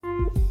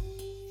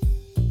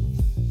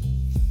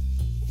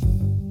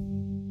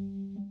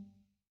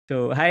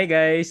So, hi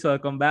guys!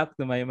 Welcome back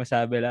to My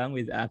Masabi Lang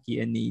with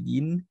Aki and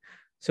Nadine.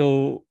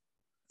 So,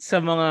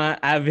 sa mga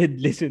avid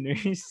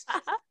listeners,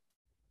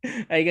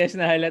 I guess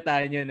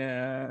nahalata nyo na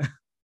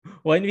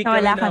 1 week kami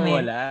Nawala na kami.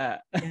 wala.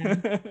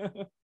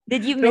 Yeah.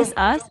 Did you So, miss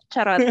us?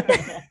 Charot.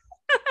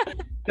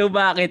 so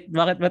bakit?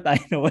 Bakit ba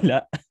tayo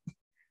nawala?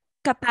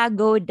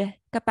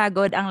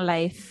 Kapagod ang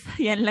life.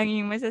 Yan lang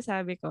yung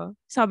masasabi ko.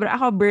 Sobra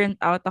ako burnt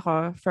out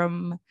ako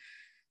from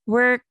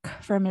work,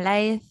 from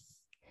life.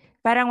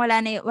 Parang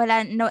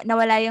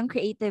nawala yung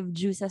creative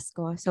juices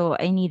ko. So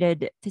I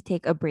needed to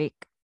take a break.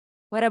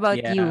 What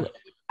about Yeah. you?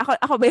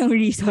 Ako ba yung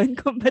reason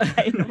kung ba't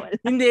tayo nawala?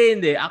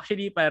 Hindi.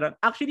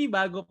 Actually,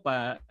 bago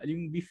pa,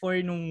 yung before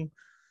nung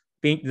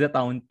Paint the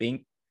Town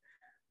Pink,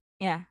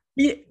 Yeah.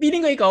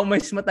 feeling ko ikaw,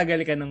 mas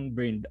matagal ka ng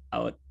burned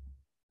out.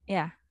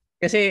 Yeah.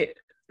 Kasi,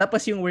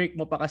 tapos yung work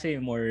mo pa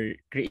kasi more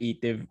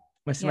creative.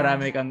 Mas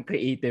marami kang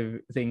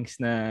creative things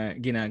na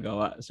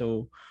ginagawa.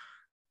 So,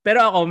 pero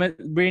ako,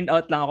 burned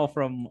out lang ako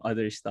from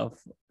other stuff.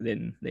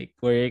 Then, like,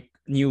 work,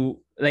 new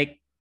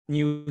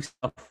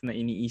stuff na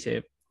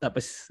iniisip.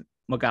 Tapos,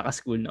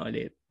 magkaka-school na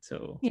ulit.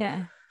 So,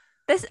 Yeah.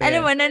 Tapos,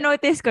 kaya,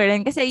 na-notice ko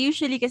rin. Kasi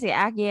usually,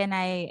 Aki and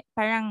I,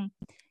 parang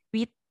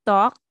we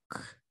talk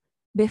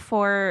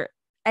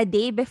a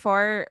day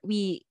before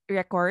we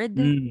record.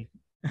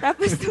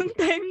 Tapos, nung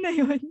time na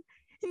yun,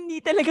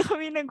 hindi talaga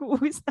kami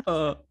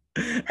nag-uusap.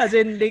 As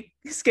in, like,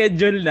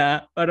 schedule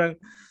na. Parang,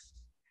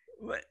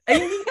 ay,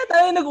 hindi ka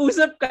tayo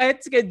nag-usap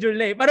kahit schedule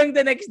na eh. Parang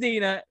the next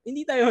day na,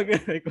 hindi tayo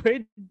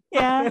mag-record.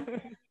 Yeah.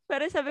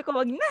 Pero sabi ko,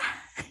 wag na.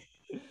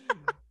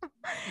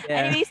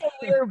 Yeah. Anyway, so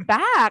we're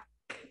back.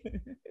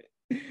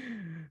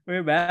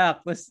 We're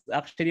back. Tapos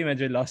actually,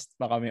 medyo lost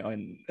pa kami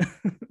on...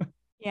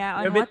 Yeah,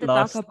 on what to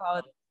talk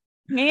about.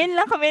 Ngayon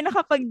lang kami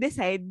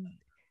nakapag-decide.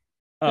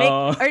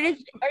 Like,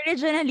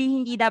 originally,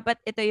 hindi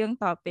dapat ito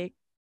yung topic.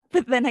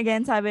 But then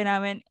again, sabi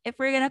namin, if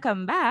we're gonna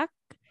come back,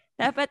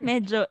 dapat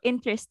medyo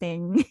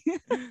interesting.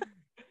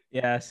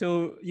 Yeah,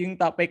 so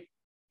yung topic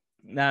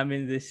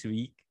namin this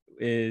week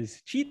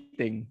is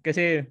cheating.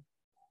 Kasi,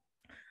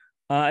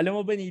 alam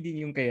mo ba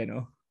Nadine yung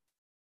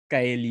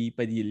Kylie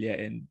Padilla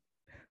and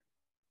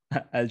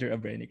Alger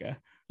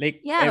Abrenica?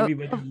 Like, yeah,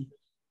 everybody...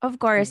 Of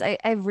course,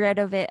 I've read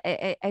of it.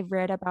 I've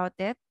read about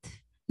it.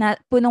 Na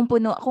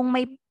punong-puno. Kung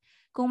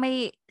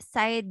may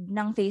side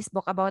ng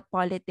Facebook about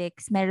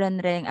politics,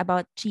 meron ring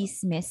about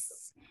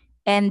chismis.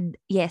 And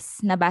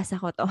yes, nabasa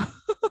ko to.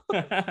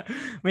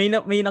 may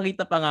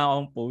nakita pa nga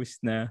akong post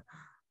na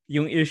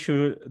yung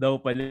issue daw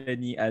pala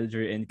ni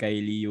Alger and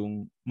Kylie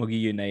yung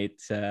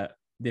magi-unite sa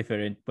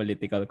different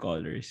political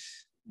colors.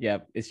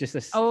 Yeah, it's just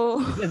it's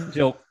a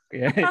joke.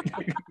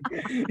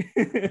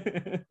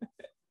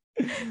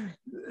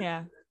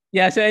 Yeah.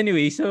 Yeah, so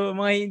anyway, so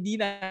mga hindi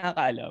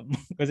nakakaalam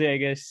kasi I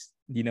guess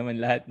hindi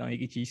naman lahat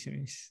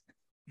nakikichismis.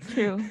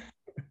 True.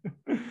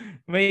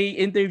 May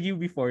interview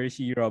before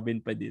si Robin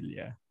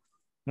Padilla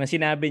na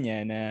sinabi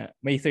niya na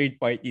may third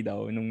party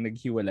daw nung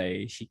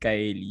naghiwalay si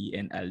Kylie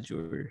and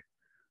Aljur.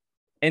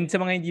 And sa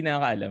mga hindi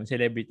nakakaalam,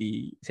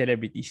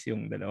 celebrities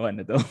yung dalawa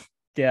na to.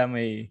 Kaya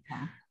may,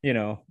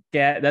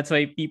 kaya that's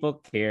why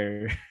people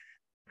care.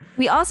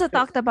 We also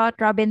talked about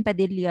Robin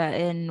Padilla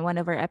in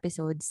one of our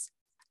episodes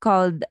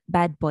called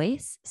Bad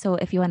Boys. So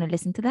if you want to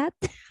listen to that.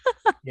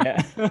 Yeah.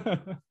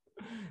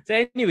 So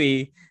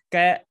anyway,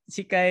 kaya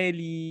si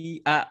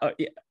Kylie,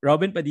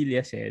 Robin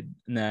Padilla said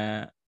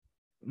na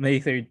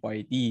may third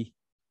party.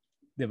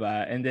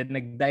 Diba? And then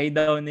nag-die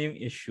down na yung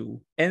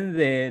issue. And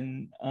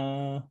then,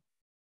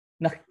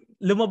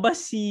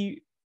 lumabas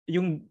si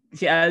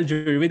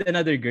Alger with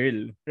another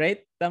girl.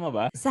 Right? Tama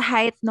ba? Sa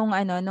height nung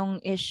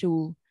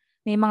issue,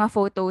 may mga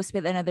photos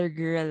with another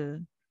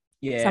girl.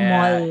 Yeah. Sa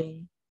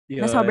mall.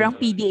 Yun. Na sobrang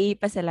PDA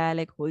pa sila,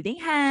 like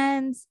holding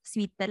hands,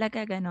 sweet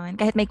talaga, ganon.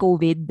 Kahit may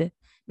COVID,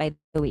 by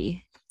the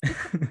way.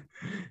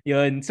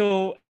 Yun.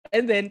 So,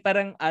 and then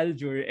parang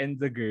Aljur and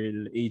the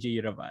girl, AJ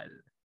Raval,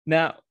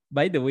 na,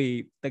 by the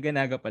way,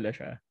 taga-Naga pala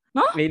siya.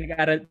 Huh? May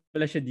nag-aaral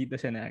pala siya dito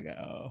sa Naga.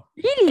 Oh.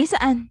 Really?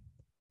 Saan?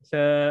 Sa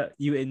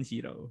UNC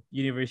raw,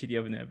 University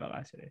of Nueva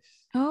Cáceres.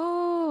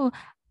 Oh.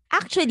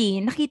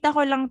 Actually, nakita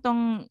ko lang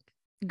tong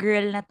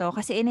girl na to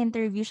kasi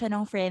in-interview siya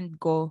ng friend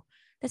ko.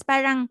 Tapos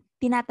parang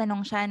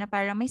tinatanong siya na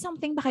parang may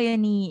something ba kayo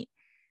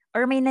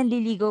or may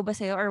nanliligaw ba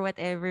sa'yo or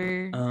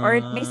whatever.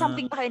 Or may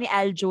something ba kayo ni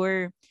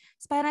Aljur.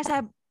 Tapos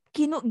parang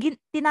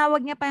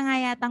tinawag niya pa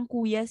nga yatang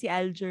kuya si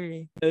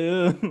Aljur eh.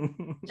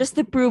 Just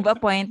to prove a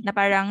point na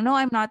parang, no,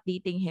 I'm not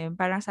dating him.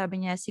 Parang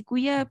sabi niya, si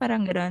kuya,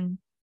 parang gano'n.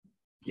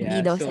 Yeah,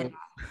 hindi daw so, sila.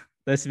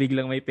 Tapos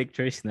biglang may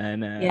pictures na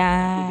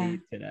yeah.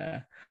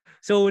 Sila.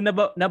 So,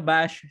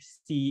 nabash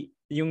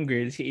yung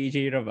girl, si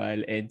AJ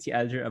Raval and si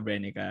Alger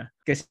Abrenica.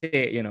 Kasi,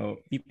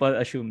 people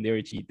assume they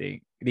were cheating.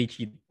 They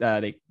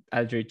like,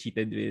 Alger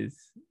cheated with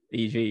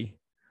AJ.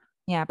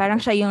 Yeah, parang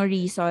siya yung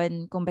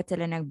reason kung ba't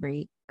sila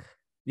nag-break.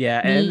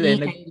 Yeah,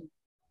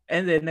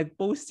 and then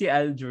nag-post si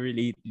Alger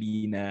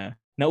lately na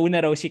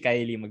nauna raw si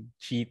Kylie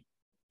mag-cheat.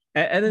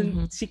 And then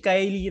si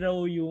Kylie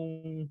raw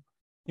yung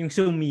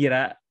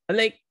sumira.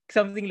 Like,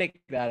 something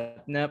like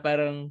that. Na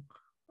parang,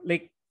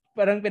 like,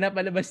 parang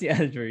pinapalabas ni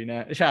Aljur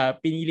na siya,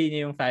 pinili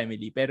niya yung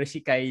family, pero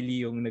si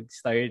Kylie yung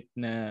nag-start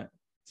na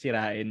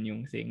sirain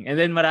yung thing. And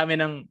then marami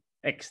ng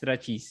extra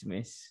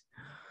chismis.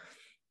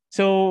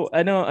 So,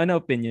 ano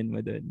opinion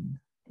mo dun?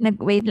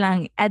 Wait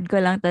lang, add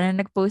ko lang to na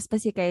nag-post pa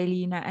si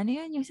Kylie na ano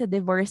yun, yung sa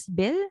divorce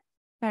bill?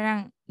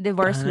 Parang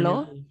divorce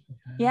law?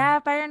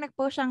 Yeah, parang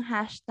nag-post siyang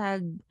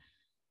hashtag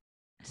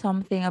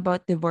something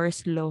about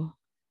divorce law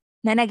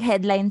na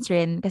nag-headlines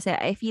rin kasi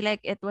I feel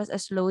like it was a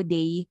slow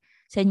day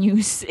sa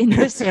news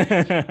industry.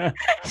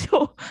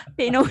 So,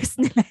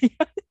 pinost nila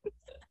yun.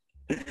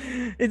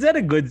 Is that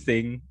a good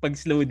thing? Pag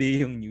slow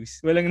day yung news,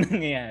 walang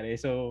nangyayari.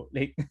 So,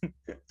 like,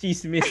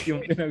 chismis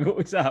yung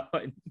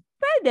pinag-uusapan.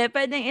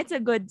 Pwedeng it's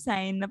a good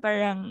sign na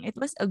parang it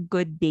was a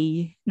good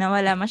day na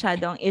wala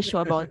masyadong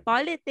issue about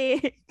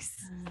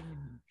politics.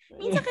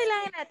 Minsan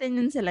kailangan natin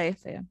yun sa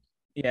life eh.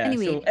 Yeah,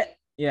 anyway. So,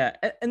 yeah.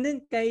 And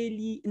then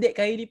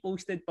Kylie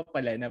posted pa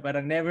pala na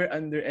parang never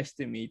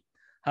underestimate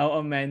how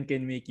a man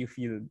can make you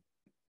feel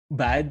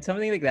bad.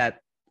 Something like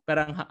that.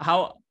 Parang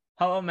how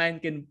a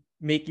man can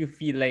make you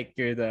feel like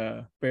you're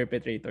the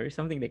perpetrator.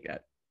 Something like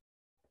that.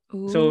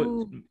 Ooh.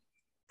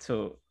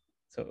 So,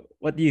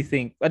 what do you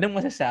think? Anong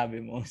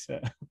masasabi mo sa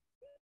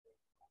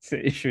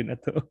issue na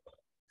to?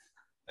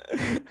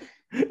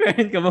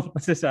 Meron ka bang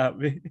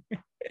masasabi?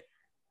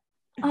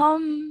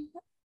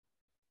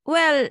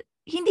 Well,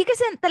 hindi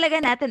kasi talaga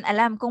natin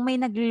alam kung may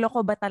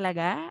nagloloko ba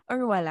talaga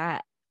or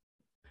wala.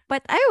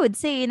 But I would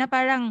say na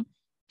parang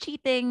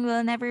cheating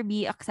will never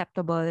be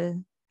acceptable.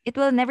 It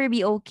will never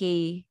be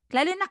okay.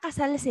 Lalo na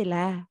kasal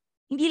sila.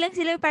 Hindi lang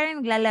sila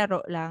parang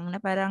naglalaro lang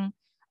na parang,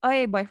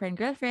 oy, boyfriend,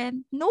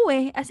 girlfriend. No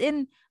way. As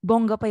in,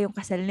 bongga pa yung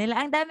kasal nila.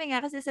 Ang dami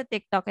nga kasi sa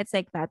TikTok, it's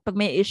like that. Pag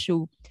may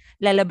issue,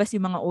 lalabas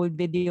yung mga old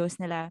videos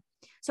nila.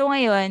 So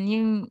ngayon,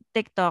 yung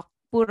TikTok,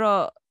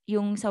 puro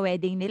yung sa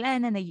wedding nila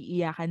na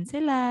nag-iiyakan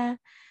sila.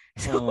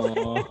 So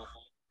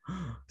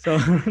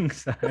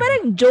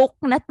parang joke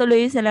na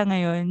tuloy sila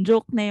ngayon.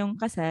 Joke na yung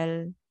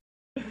kasal.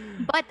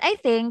 But I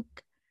think,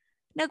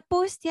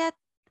 nag-post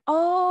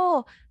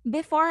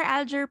before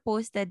Aljur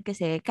posted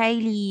kasi,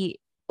 Kylie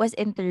was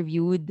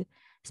interviewed.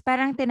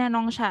 Parang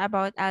tinanong siya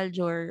about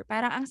Aljur.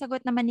 Parang ang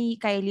sagot naman ni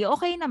Kylie,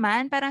 okay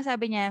naman. Parang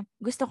sabi niya,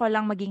 gusto ko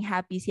lang maging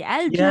happy si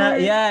Aljur.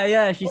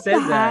 Yeah. She said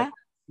that.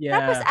 Yeah.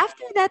 Tapos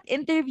after that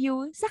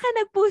interview, saka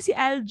nag-post si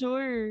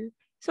Aljur.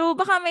 So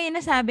baka may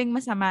nasabing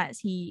masama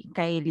si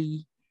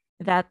Kylie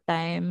that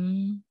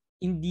time.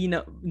 Hindi,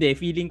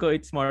 feeling ko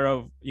it's more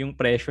of yung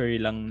pressure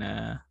lang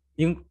na,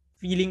 yung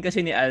feeling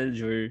kasi ni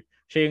Aljur,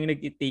 siya yung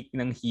nag-take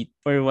ng heat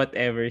for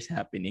whatever's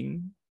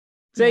happening.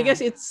 So I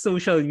guess it's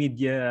social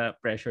media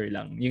pressure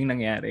lang yung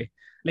nangyari.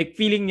 Like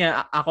feeling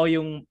niya, ako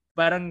yung,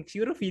 parang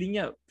siguro feeling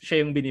niya,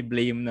 siya yung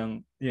biniblame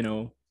ng,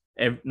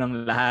 ng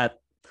lahat.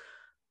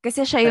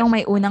 Kasi siya yung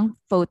may unang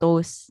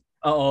photos.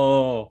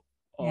 Oo.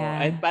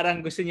 Yeah. At parang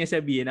gusto niya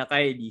sabihin na,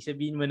 Kylie,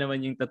 sabihin mo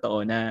naman yung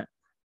totoo na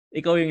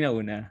ikaw yung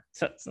nauna.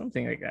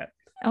 Something like that.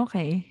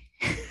 Okay.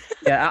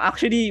 Yeah,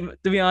 actually,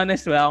 to be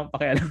honest, wala akong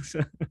pakialam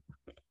sa...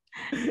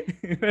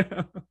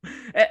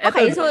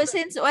 Okay, so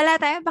since wala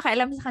tayong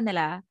pakialam sa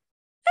kanila,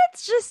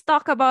 let's just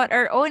talk about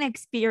our own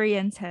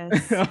experiences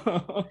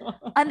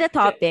on the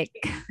topic.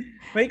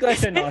 May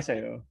question ako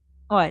sa'yo.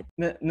 What?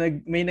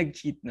 May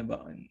nag-cheat na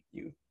ba on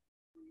you?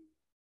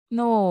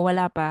 No,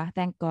 wala pa.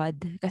 Thank God.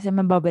 Kasi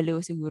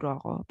mababaliw siguro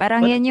ako.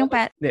 Parang yan yung...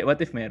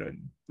 What if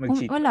meron?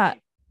 Mag-cheat? Wala.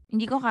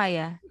 Hindi ko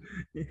kaya.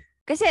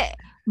 Kasi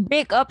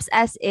breakups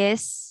as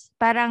is,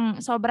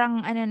 parang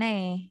sobrang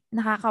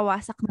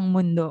nakakawasak ng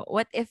mundo.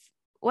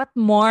 What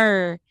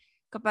more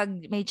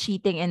kapag may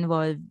cheating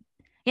involved?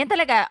 Yan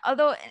talaga.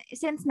 Although,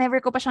 since never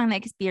ko pa siyang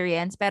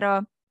na-experience,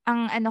 pero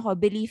ang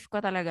belief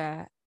ko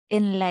talaga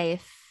in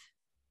life,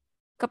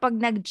 kapag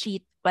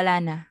nag-cheat,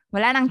 wala na.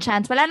 Wala nang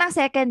chance. Wala nang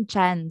second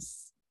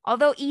chance.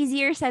 Although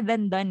easier said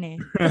than done eh.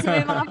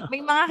 Kasi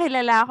may mga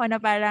kilala ako na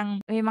parang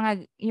yung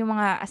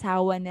mga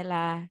asawa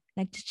nila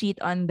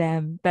nag-cheat on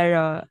them.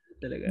 Pero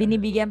talaga,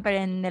 binibigyan pa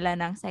rin nila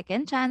ng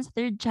second chance,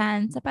 third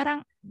chance.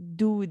 Parang,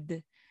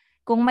 dude,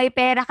 kung may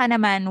pera ka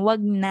naman,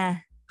 wag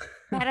na.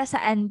 Para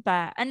saan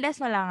pa? Unless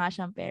wala nga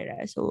siyang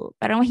pera. So,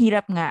 parang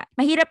mahirap nga.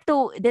 Mahirap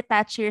to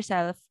detach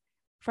yourself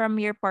from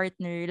your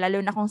partner, lalo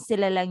na kung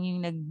sila lang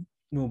yung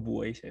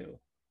bumubuhay sa'yo.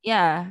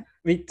 Yeah.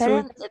 Wait,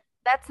 pero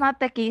that's not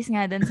the case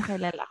nga dun sa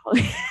kilala ko.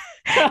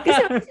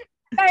 Kasi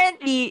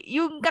apparently,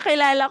 yung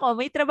kakilala ko,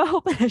 may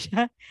trabaho pala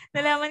siya.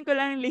 Nalaman ko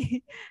lang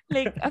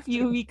like a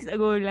few weeks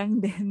ago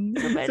lang din.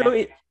 So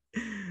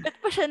ba't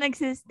pa siya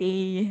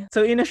nagsistay?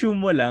 So, in-assume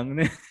mo lang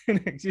na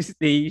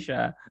nagsistay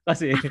siya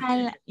kasi...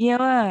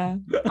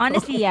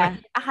 Honestly,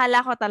 akala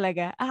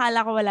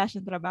ko wala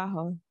siyang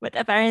trabaho. But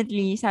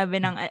apparently,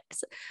 sabi ng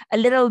a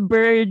little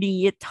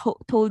birdie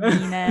told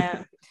me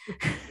na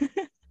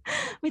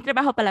may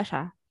trabaho pala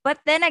siya. But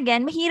then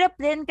again, mahirap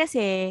din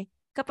kasi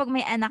kapag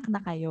may anak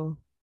na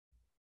kayo.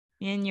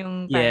 Yan yung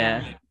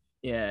parang...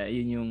 Yeah,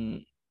 yun yung,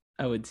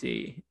 I would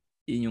say,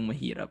 yun yung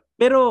mahirap.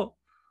 Pero,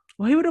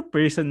 why would a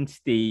person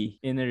stay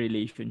in a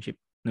relationship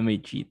na may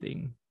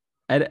cheating?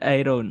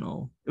 I don't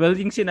know. Well,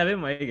 yung sinabi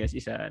mo, I guess,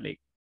 isa like,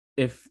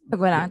 if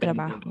Pag wala kang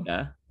dependent trabaho. ka.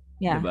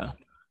 Yeah. Diba?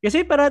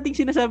 Kasi parating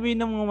sinasabi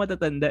ng mga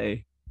matatanda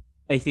eh.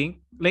 I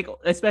think. Like,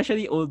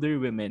 especially older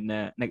women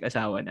na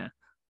nag-asawa na.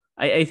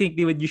 I think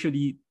they would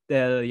usually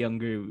tell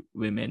younger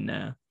women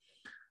na,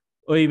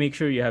 oy, make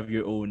sure you have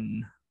your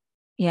own.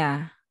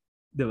 Yeah.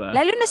 Diba?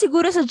 Lalo na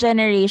siguro sa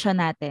generation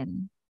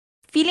natin.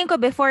 Feeling ko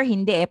before,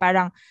 hindi eh.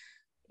 Parang,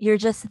 you're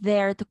just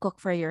there to cook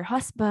for your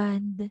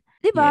husband.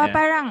 Diba? Yeah.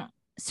 Parang,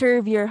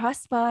 serve your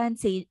husband,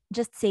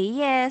 just say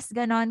yes,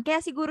 ganon. Kaya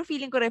siguro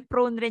feeling ko rin,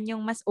 prone rin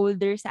yung mas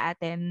older sa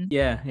atin.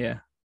 Yeah,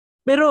 yeah.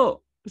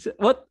 Pero,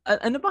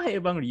 ano pa kaya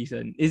ibang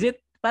reason? Is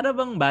it, para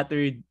bang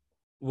battered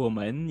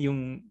woman,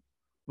 yung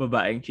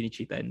babaeng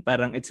chinichitan?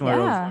 Parang it's more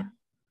of,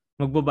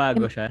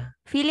 magbabago siya?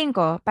 Feeling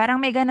ko,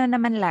 parang may ganon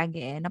naman lagi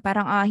eh, na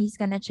parang, he's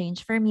gonna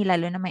change for me,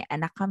 lalo na may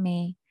anak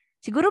kami.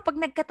 Siguro pag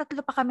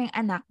nagkatatlo pa kaming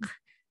anak,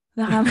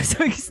 baka mas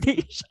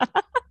mag-stay siya.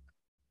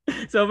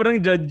 Sobrang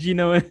judgy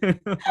naman.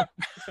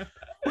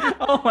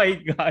 Oh my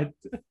God.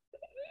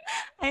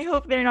 I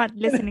hope they're not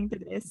listening to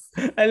this.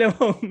 Alam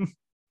mo,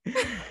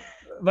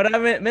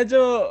 marami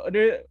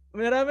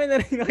na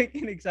rin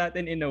nakikinig sa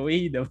atin in a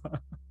way, diba?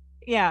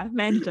 Yeah,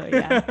 medyo,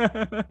 yeah.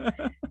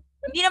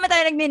 Hindi naman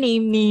tayo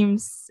nag-name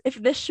names.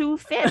 If the shoe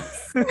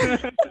fits,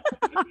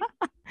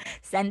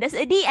 send us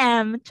a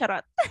DM.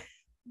 Charot.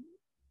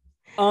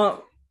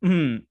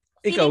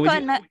 Ikaw,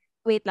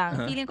 wait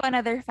lang. Feeling ko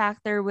another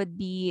factor would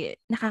be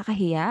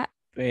nakakahiya.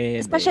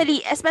 Pwede.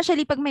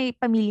 Especially pag may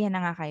pamilya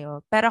na nga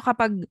kayo. Pero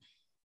kapag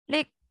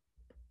like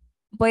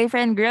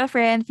boyfriend,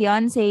 girlfriend,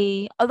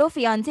 fiancé, although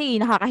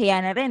fiancé, nakakahiya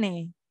na rin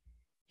eh.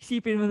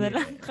 Isipin mo na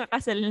lang,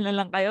 kakasal na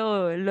lang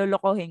kayo,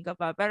 lolokohin ka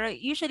pa. Pero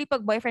usually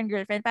pag boyfriend,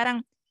 girlfriend,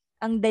 parang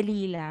ang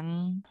dali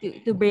lang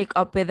to break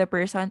up with the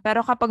person.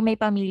 Pero kapag may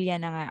pamilya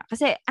na nga,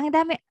 kasi ang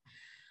dami,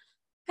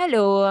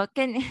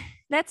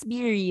 let's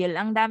be real,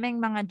 ang daming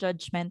mga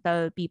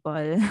judgmental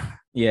people.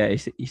 Yeah,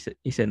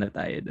 isa na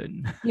tayo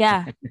dun.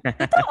 Yeah.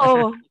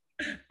 Totoo.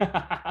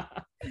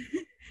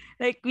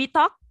 Like, we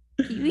talk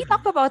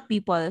about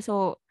people.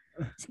 So,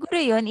 siguro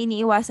yun,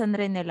 iniiwasan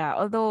rin nila.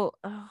 Although,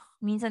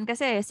 minsan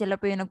kasi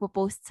sila pa yung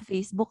nagpo-post sa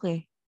Facebook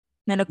eh.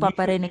 Na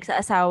nagpaparinig sa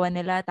asawa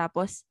nila.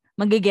 Tapos,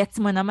 magigets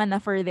mo naman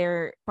na for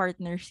their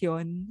partners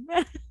yun.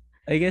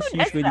 I guess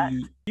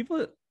usually,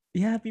 people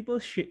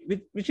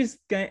which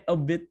is kind of a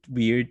bit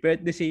weird.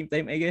 But at the same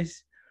time, I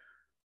guess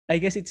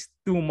it's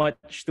too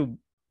much to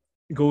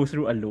go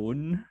through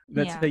alone.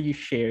 That's how you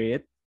share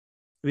it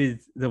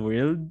with the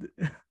world.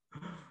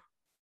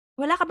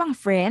 Wala ka bang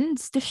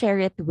friends to share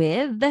it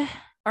with?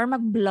 Or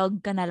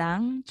mag-vlog ka na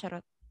lang?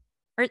 Charot.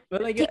 Or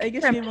well, I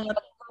guess yung mga...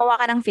 Gawa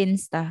ka ng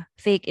Finsta.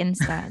 Fake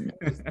Insta.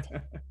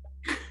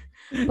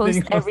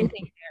 Post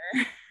everything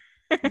there.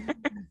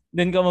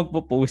 Doon ka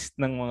magpo-post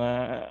ng mga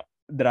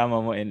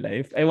drama mo in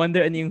life. I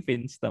wonder ano yung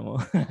Finsta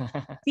mo.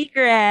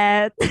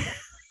 Secret!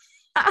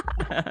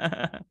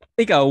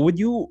 Ikaw,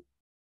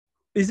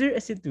 is there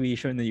a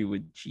situation that you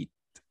would cheat?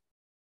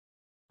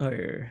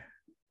 Or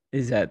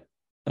is that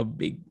a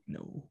big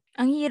no?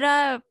 Ang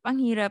hirap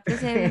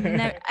kasi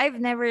I've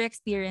never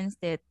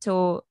experienced it.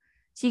 So,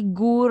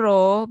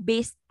 siguro,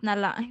 based na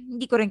lang,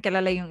 hindi ko rin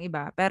kilala yung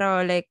iba. Pero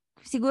like,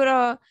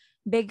 siguro,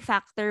 big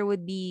factor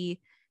would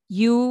be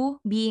you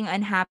being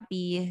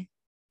unhappy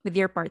with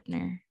your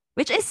partner.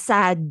 Which is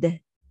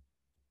sad.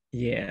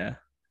 Yeah.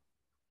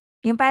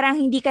 Yung parang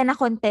hindi ka na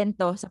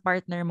kontento sa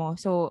partner mo.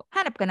 So,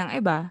 hanap ka ng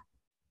iba.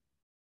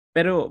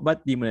 Pero,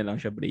 ba't di mo na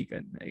lang siya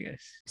breakan, I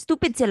guess?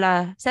 Stupid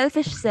sila.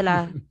 Selfish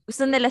sila.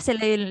 Gusto nila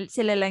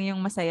sila lang yung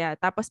masaya.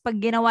 Tapos, pag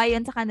ginawa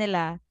yun sa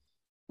kanila,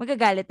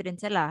 magagalit rin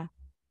sila.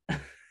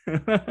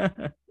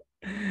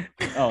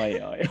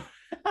 Okay.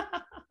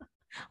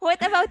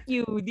 What about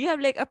you? Do you have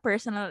like a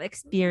personal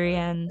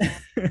experience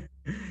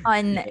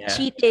on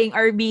cheating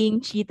or being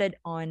cheated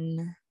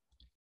on?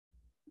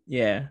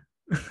 Yeah.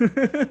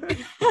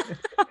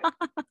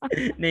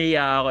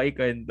 Naiya ako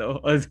ikwento.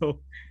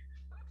 Also,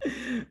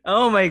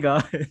 oh my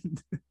God.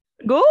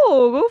 Go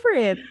for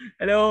it.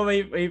 Alam mo,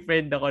 may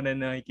friend ako na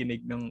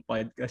nakikinig ng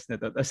podcast na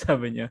to. Tapos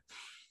sabi niya,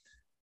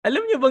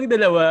 alam niyo bang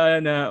dalawa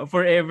na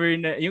forever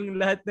na, yung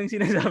lahat ng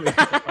sinasabi ko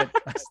sa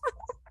podcast.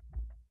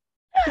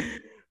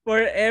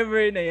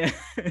 Forever na yan.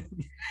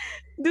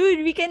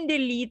 Dude, we can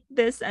delete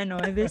this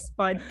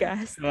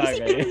podcast.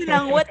 Isipin mo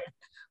lang,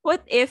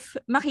 what if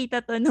makita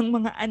to ng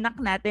mga anak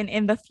natin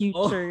in the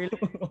future?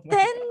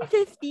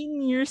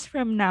 10-15 years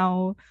from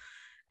now.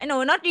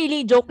 Not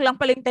really, joke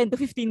lang pala yung 10 to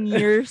 15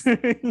 years.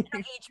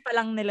 Ang age pa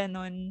lang nila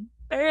nun.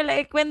 Pero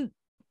like, when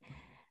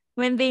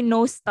they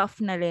know stuff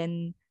na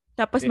rin,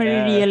 tapos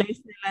marirealize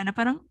nila na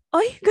parang,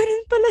 ay,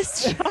 ganun pala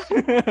siya.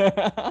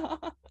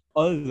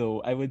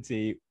 Although, I would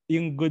say,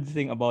 yung good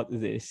thing about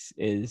this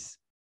is,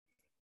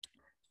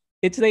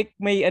 it's like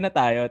may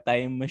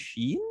time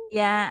machine?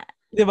 Yeah.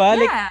 Diba?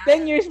 Yeah.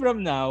 Like, 10 years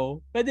from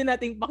now, pwede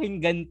nating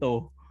pakinggan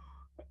to.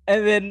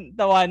 And then,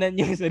 tawanan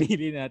yung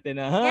sarili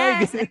natin na,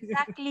 yes,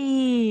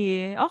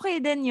 exactly.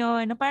 Okay din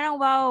yun. Parang,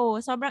 wow,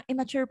 sobrang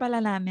immature pala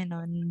namin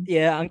nun.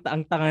 Yeah, ang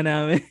tanga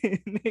namin.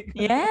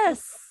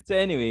 Yes. So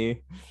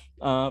anyway,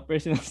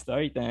 personal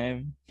story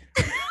time.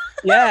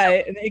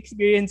 Yeah,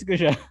 na-experience ko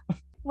siya.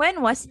 When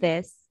was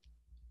this?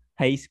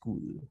 High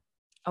school.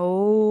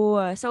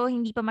 Oh, so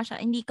hindi ka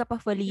pa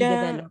fully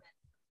Yeah, developed,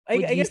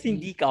 would I you guess say?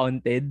 hindi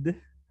counted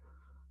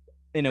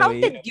in a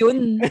way. Counted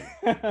yun.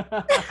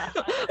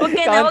 Wag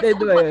ka na, Counted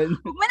ba yun?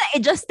 wag mo na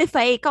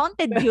i-justify.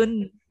 Counted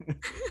yun.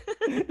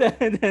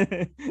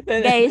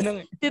 Guys,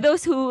 to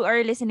those who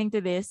are listening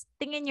to this,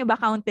 tingin nyo ba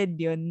counted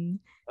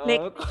yun?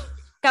 Like,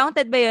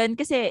 counted ba yun?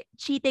 Kasi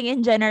cheating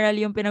in general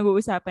yung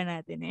pinag-uusapan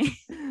natin eh.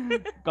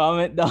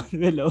 Comment down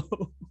below.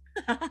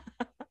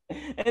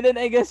 And then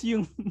I guess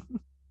yung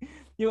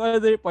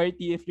other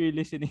party, if you're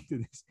listening to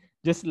this,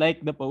 just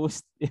like the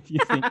post if you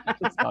think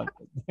it's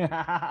counted.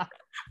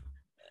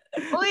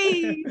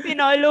 Uy,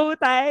 pinollow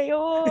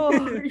tayo.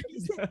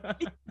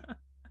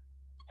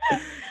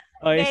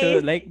 Okay, Guys, so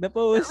like the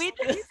post. Wait,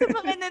 sa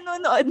mga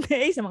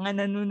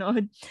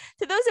nanonood.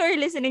 So those who are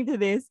listening to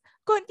this,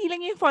 konti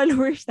lang yung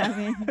followers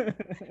namin.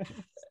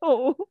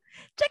 So,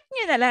 check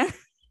nyo na lang.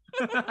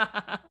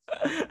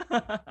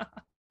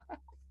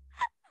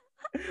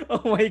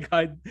 Oh my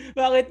God.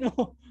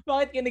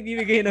 Bakit ka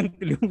nagbibigay ng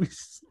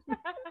clues?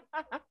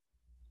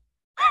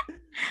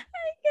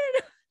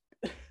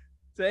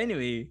 So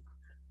anyway,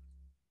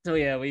 so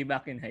yeah, way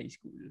back in high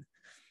school.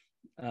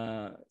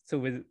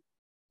 So with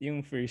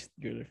yung first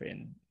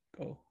girlfriend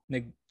ko,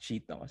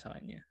 nag-cheat ako sa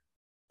kanya.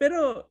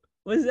 Pero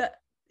was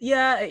that,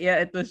 yeah,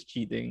 it was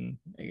cheating,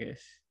 I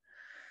guess.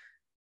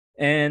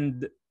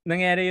 And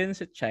nangyari yun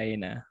sa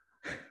China.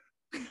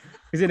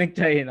 Kasi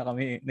nag-China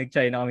kami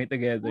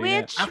together.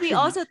 Which Actually, we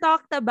also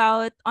talked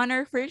about on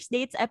our first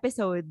dates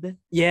episode.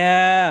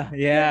 Yeah.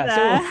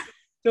 Diba?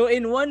 So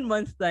in 1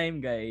 month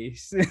time,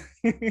 guys.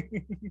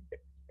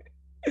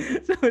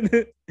 So,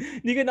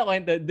 hindi ko na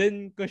kwento.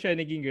 Doon ko siya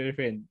naging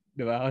girlfriend.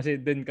 Diba? Kasi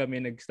doon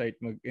kami nag-start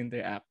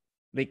mag-interact.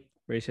 Like,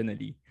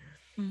 personally.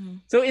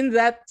 Mm-hmm. So, in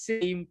that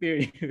same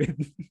period,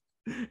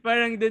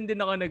 parang doon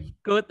din ako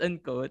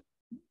nag-quote-unquote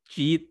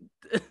cheat.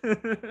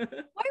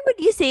 Why would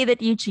you say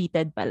that you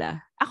cheated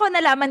pala? Ako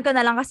nalaman ko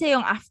na lang kasi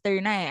yung after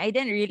na eh. I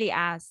didn't really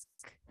ask.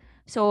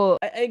 So,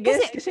 I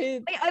guess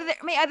kasi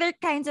may other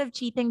kinds of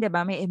cheating,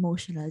 diba? May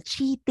emotional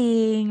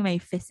cheating,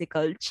 may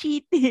physical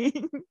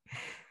cheating.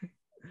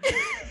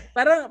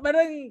 parang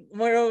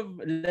more of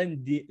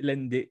landi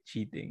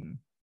cheating.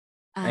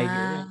 I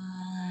guess.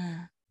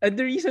 And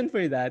the reason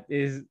for that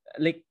is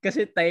like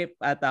kasi type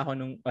ata ako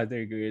nung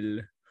other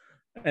girl.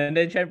 And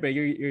then syempre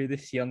you're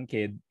this young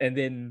kid and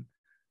then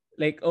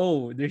like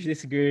oh there's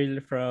this girl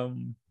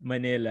from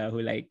Manila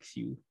who likes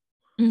you.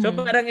 Mm-hmm. So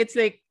parang it's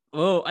like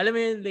oh alam mo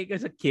yun like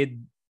as a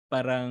kid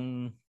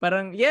parang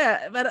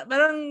yeah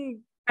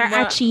parang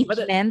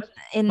achievement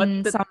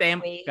in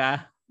some way.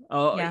 Ka.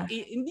 Oh, yeah.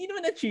 Hindi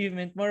naman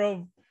achievement, more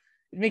of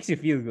it makes you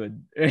feel good.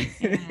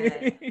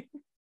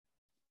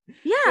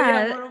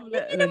 Yeah.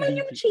 Hindi naman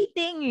yung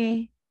cheating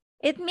eh.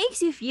 It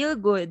makes you feel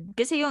good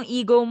kasi yung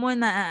ego mo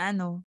na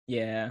ano.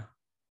 Yeah.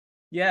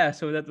 Yeah,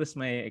 so that was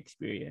my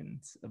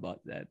experience about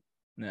that.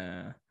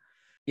 Na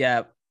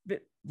yeah,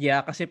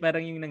 kasi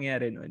parang yung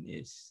nangyari noon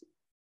is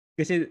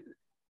kasi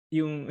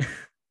yung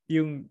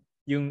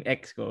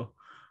ex ko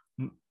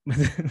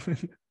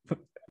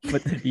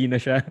matalino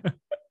siya.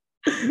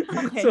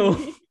 Okay.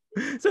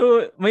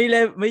 So may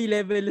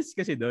levels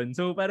kasi doon.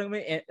 So parang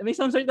may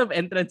some sort of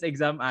entrance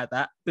exam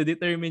ata to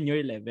determine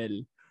your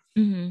level.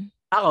 Mm-hmm.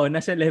 Ako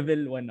nasa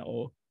level 1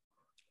 ako.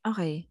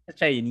 Okay. Sa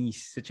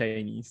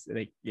Chinese.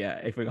 Like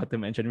yeah, I forgot to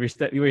mention we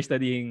were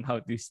studying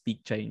how to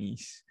speak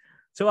Chinese.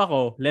 So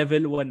ako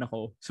level 1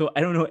 ako. So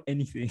I don't know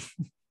anything.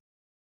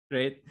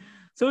 Right?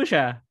 So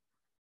siya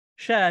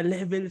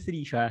level 3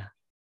 siya.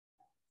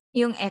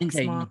 Yung ex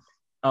mo.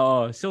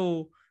 Oo.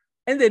 So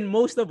and then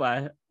most of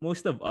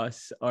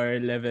us are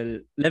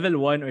level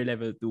 1 or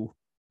level 2.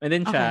 And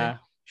then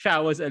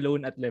siya was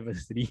alone at level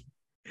 3.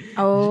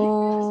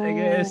 Oh. I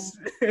guess.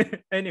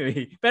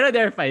 Anyway, pero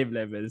there are 5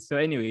 levels.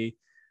 So anyway,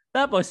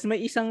 tapos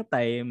may isang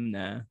time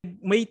na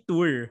may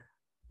tour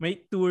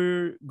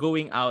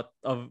going out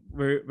of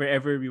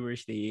wherever we were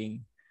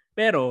staying.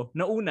 Pero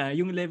nauna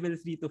yung level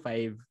 3 to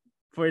 5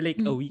 for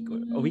like a week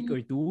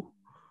or 2.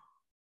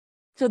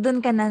 So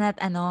doon ka na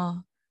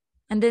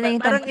andun na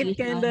yung parang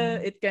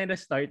it kinda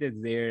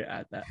started there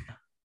ata.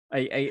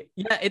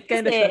 It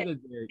kinda started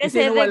there.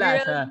 Kasi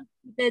nawala siya.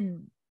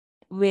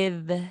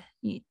 With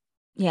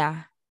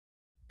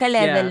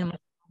ka-level mo.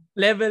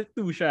 Level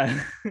 2 siya.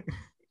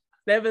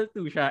 Level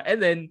 2 siya. And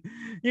then,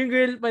 yung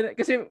girl,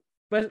 kasi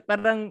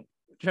parang,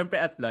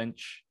 syempre at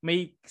lunch,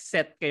 may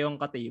set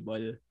kayong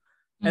ka-table.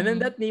 And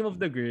then that name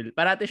of the girl,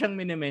 parati siyang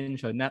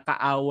minimension na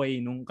kaaway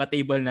nung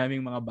ka-table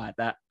naming mga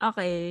bata.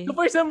 Okay. So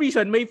for some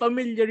reason, may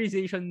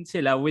familiarization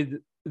sila with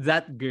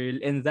that girl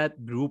and that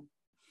group.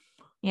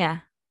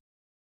 Yeah.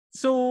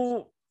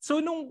 So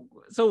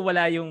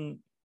wala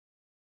yung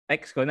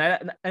ex ko.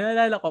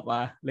 Naalala ko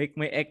pa, like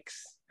my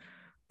ex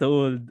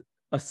told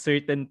a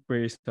certain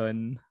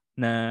person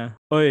na,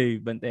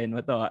 oy, bantayan mo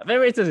to.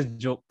 Pero it's a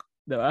joke.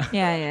 Diba?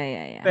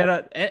 Yeah.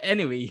 Pero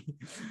anyway.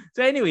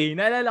 So anyway,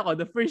 naalala ko,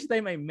 the first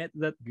time I met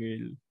that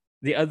girl,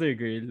 the other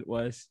girl,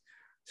 was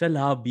sa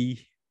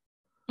lobby.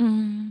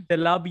 Sa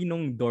lobby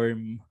nung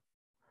dorm.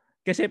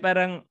 Kasi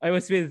parang I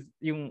was with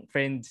yung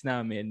friends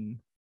namin.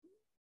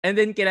 And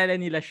then kilala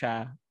nila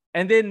siya.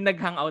 And then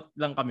nag-hangout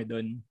lang kami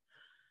doon.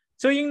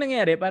 So yung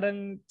nangyari,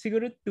 parang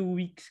siguro 2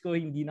 weeks ko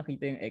hindi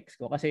nakita yung ex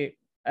ko. Kasi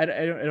I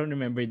don't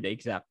remember the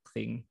exact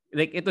thing.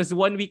 Like it was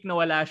 1 week na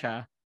wala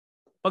siya.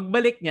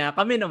 Pagbalik niya,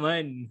 kami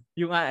naman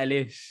yung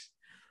aalis.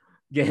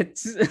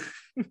 Gets?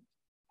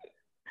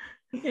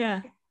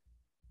 Yeah.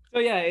 So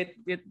yeah,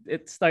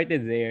 it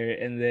started there,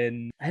 and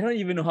then I don't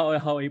even know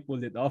how I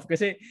pulled it off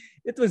kasi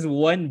it was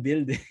one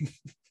building.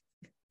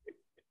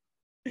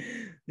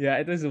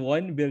 Yeah, it was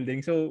one building.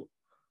 So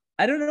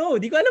I don't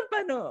know. Di ko alam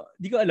paano.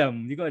 Di ko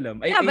alam.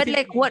 Yeah, I but think,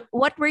 like,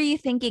 what were you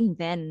thinking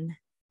then?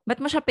 Ba't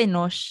mo siya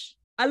pinush?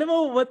 alam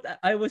mo what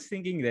I was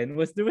thinking then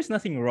was there was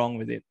nothing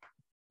wrong with it.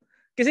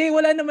 Kasi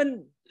wala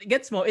naman,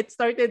 gets mo, it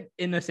started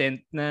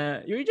innocent na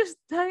you're just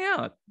hanging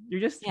out.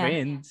 You're just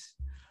friends.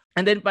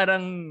 And then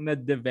parang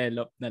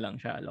na-develop na lang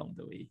siya along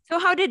the way. So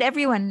how did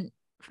everyone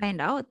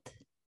find out?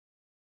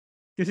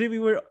 Kasi we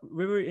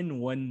were in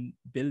one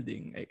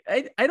building.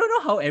 I don't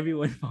know how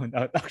everyone found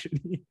out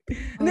actually.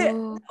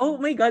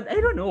 Oh my God, I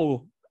don't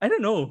know.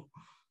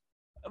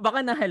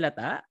 Baka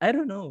nahalata? I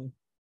don't know.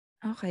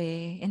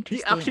 Okay,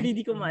 interesting. Actually,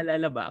 di ko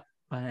maalala ba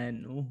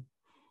paano.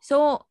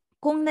 So,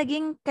 kung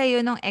naging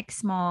kayo nung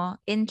ex mo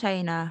in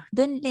China,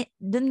 dun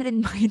rin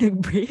ba kayo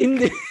nag-break?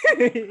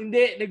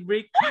 Hindi,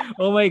 nag-break.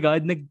 Oh my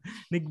God,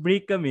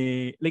 nag-break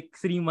kami like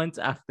 3 months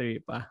after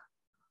pa.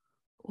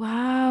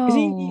 Wow. Kasi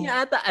hindi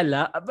niya ata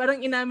ala. Parang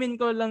inamin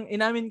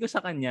ko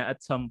sa kanya at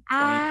some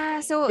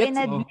point. So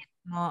inadmit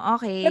mo.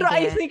 Okay. Pero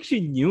I think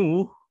she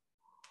knew.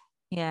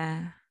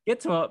 Yeah.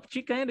 Gets mo?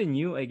 She kind of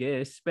knew, I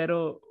guess.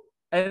 Pero,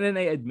 and then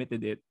I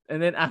admitted it.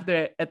 And then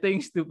after, ito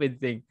yung stupid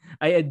thing.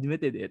 I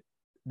admitted it.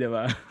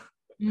 Diba?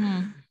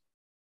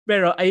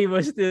 Pero I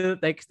was still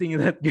texting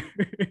that girl.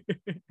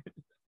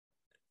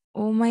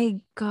 Oh my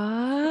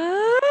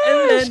gosh! And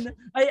then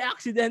I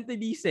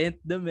accidentally sent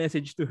the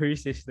message to her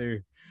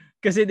sister.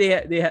 Kasi they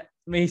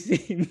may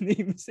same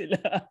name sila.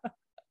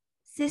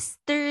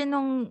 Sister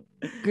nung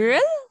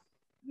girl?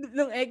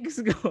 Nung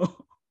ex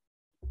ko.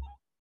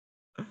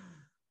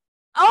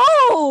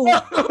 Oh!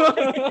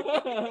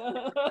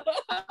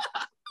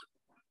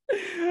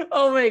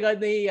 Oh my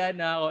God, nahiya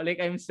na ako. Like,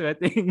 I'm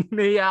sweating.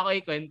 Nahiya ako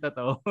ikwento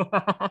to.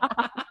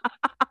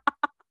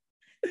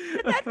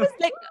 That was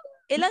like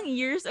ilang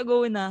years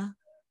ago na.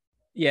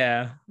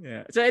 Yeah.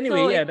 So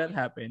anyway, that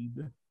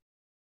happened.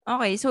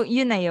 Okay, so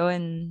yun na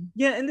yun.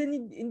 Yeah, and then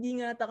hindi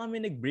nga ata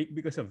kami nag-break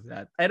because of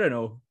that. I don't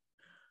know.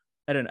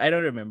 I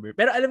don't remember.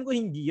 Pero alam ko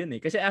hindi yun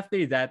eh. Kasi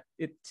after that,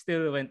 it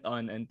still went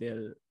on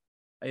until,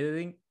 I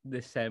think,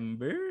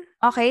 December.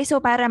 Okay,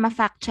 so para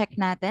ma-fact check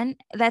natin,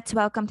 let's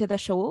welcome to the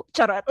show.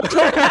 Charot.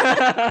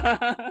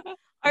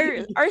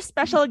 our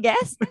special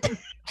guest.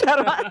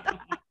 Charot.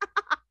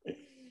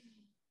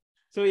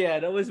 So yeah,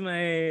 that was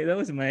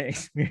my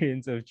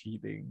experience of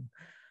cheating.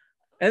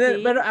 And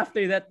then, pero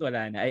after that,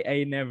 wala na.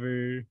 I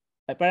never,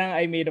 parang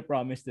I made a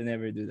promise to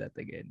never do that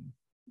again.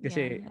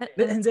 Kasi,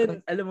 and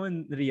then, alam mo,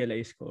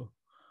 realize ko,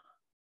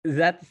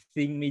 that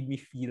thing made me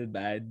feel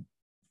bad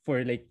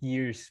for like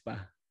years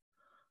pa.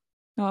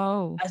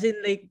 Oh. As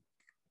in like,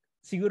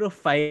 siguro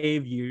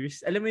 5 years.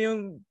 Alam mo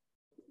yung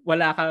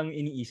wala kang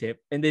iniisip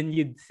and then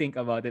you'd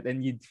think about it and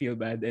you'd feel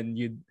bad and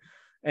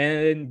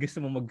then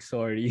gusto mo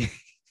mag-sorry.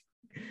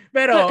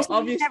 Pero so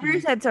obviously, you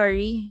never said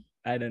sorry.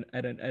 I don't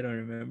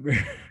remember.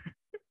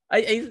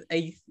 I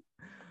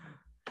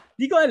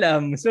di ko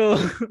alam. So,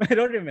 I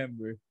don't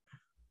remember.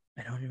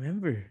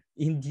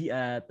 Hindi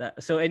ata.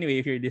 So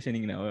anyway, if you're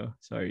listening now,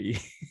 sorry.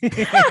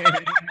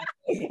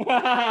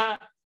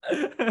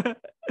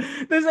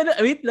 Tapos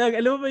wait lang,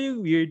 alam mo ba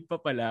yung weird pa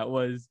pala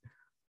was,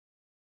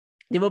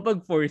 di ba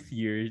pag 4th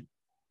year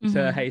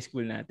sa high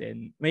school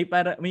natin, may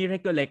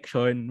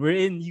recollection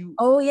wherein you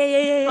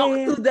talk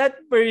to that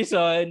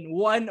person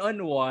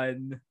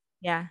one-on-one.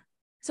 Yeah.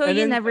 So and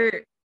you then,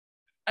 never...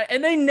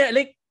 And I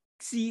like,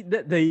 see,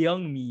 the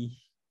young me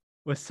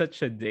was such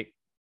a dick.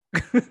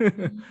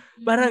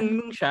 Parang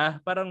nung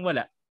siya, parang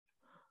wala.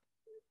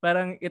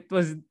 Parang it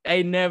was,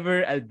 I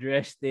never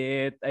addressed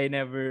it. I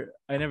never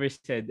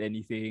said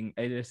anything.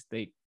 I just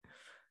like,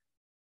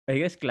 I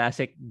guess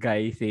classic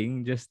guy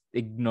thing, just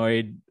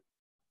ignored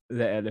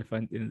the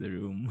elephant in the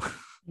room.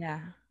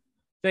 Yeah.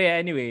 So yeah,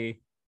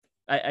 anyway,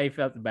 I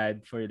felt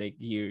bad for like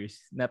years.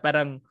 Na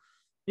parang,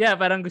 yeah,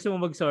 parang gusto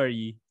mo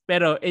mag-sorry.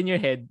 Pero in your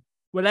head,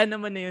 wala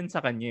naman na yun sa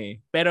kanya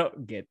eh. Pero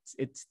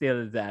it's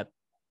still that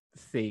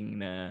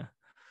thing na,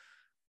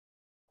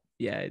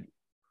 yeah.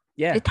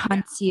 It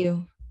haunts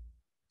you.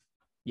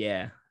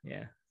 Yeah.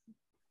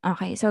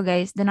 Okay, so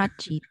guys, do not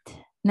cheat.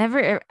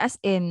 Never, as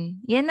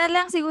in, yan na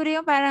lang siguro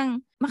yung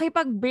parang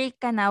makipag-break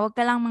ka na, wag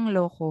ka lang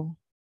mangloko.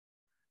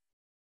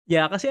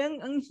 Yeah, kasi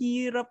ang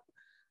hirap.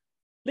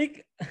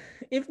 Like,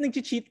 if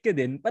nag-cheat ka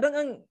din,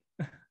 parang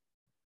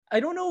I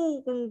don't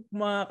know kung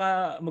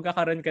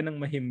magkakaroon ka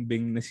ng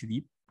mahimbing na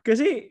sleep.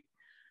 Kasi,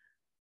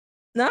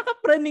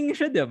 nakakapraning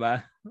siya,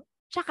 diba?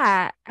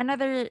 Tsaka,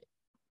 another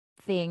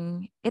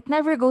thing, it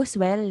never goes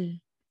well.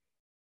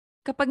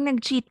 kapag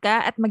nag-cheat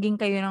ka at maging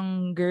kayo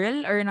ng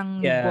girl or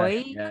ng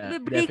boy,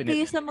 magbe-break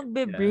kayo definitely. sa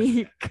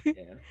magbe-break.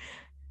 Yeah.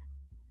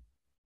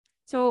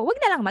 So, wag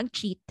na lang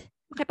mag-cheat.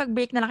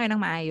 Makipag-break na lang kayo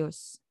ng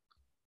maayos.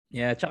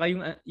 Yeah, tsaka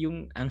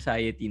yung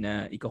anxiety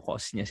na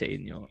iko-cause niya sa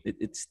inyo.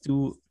 It's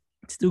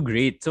too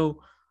great.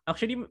 So,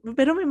 actually,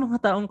 pero may mga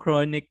taong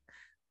chronic.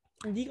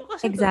 Hindi ko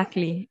kasi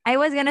Exactly. I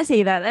was gonna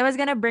say that. I was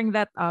gonna bring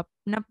that up.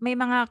 Na may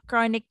mga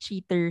chronic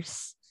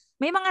cheaters.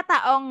 May mga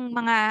taong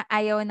mga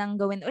ayaw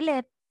nang gawin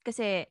ulit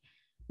kasi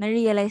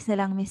na-realize na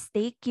lang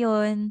mistake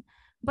yun.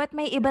 But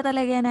may iba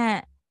talaga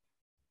na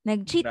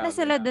nag-cheat na grabe.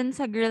 sila dun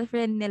sa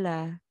girlfriend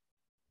nila.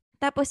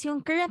 Tapos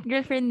yung current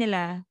girlfriend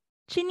nila,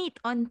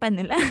 chineat on pa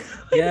nila.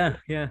 Yeah.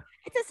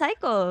 It's a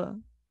cycle.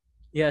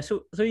 Yeah,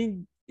 so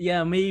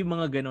may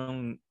mga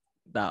ganong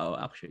tao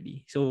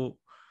actually.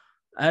 So,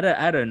 I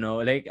don't know.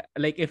 Like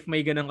if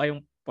may ganun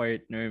kayong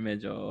partner,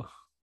 medyo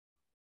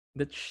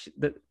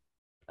that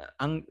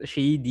ang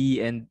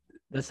shady, and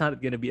that's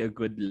not gonna be a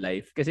good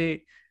life.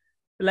 Kasi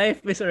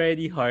life is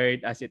already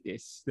hard as it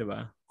is, di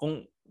ba?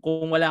 Kung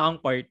wala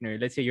kang partner,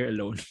 let's say you're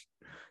alone,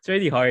 it's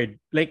already hard.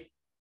 Like,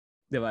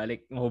 di ba?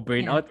 Like,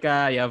 burnout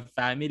ka, you have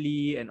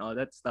family and all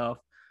that stuff.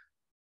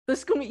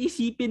 Tapos kung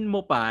isipin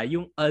mo pa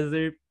yung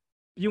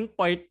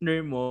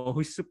partner mo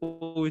who's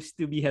supposed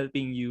to be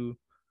helping you,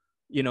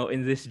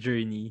 in this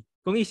journey,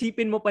 kung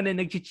isipin mo pa na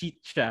nag-cheat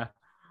siya,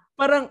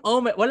 parang,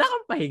 wala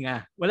kang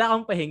pahinga. Wala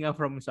kang pahinga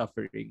from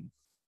suffering.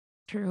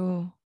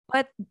 True.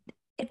 But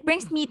it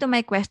brings me to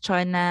my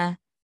question na,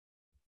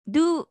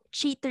 do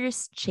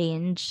cheaters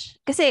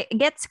change? Kasi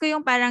gets ko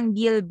yung parang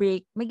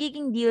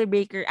magiging deal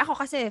breaker. Ako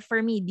kasi,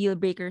 for me, deal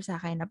breaker sa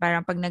akin na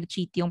parang pag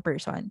nag-cheat yung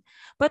person.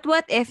 But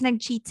what if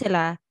nag-cheat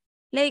sila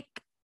like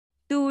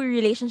 2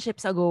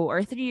 relationships ago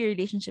or 3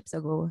 relationships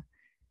ago?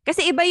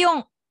 Kasi iba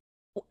yung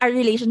a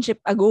relationship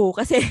ago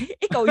kasi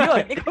ikaw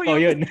yun.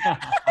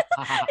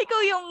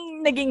 Ikaw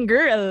yung naging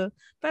girl.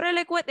 Pero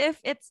like what if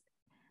it's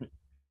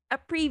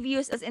a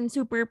previous, as in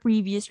super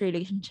previous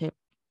relationship?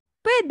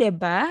 Pwede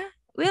ba?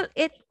 Will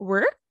it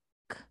work?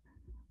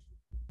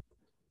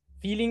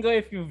 Feeling ko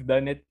if you've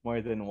done it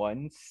more than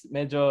once,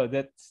 medyo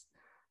that's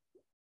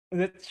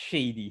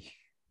shady.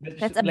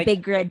 That's a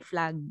big red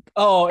flag.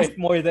 Oh, if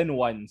more than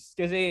once.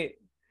 Kasi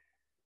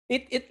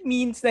it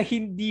means na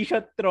hindi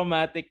siya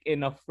traumatic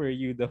enough for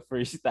you the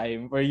first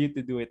time for you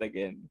to do it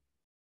again.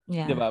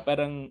 Yeah. Diba?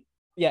 Parang,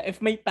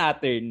 if may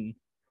pattern,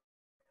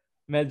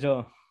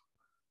 medyo,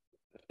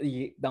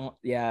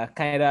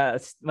 kinda,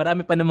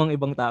 marami pa namang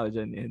ibang tao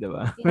dyan eh,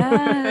 diba?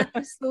 Yeah,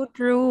 that's so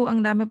true.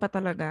 Ang dami pa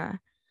talaga.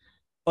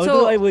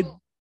 Although I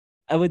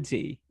would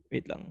say,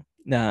 wait lang,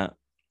 na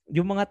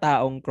yung mga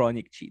taong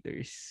chronic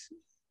cheaters,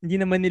 hindi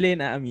naman nila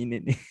yung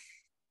aaminin eh.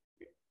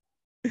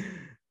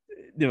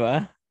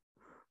 Diba?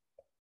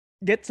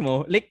 Gets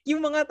mo? Like,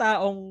 yung mga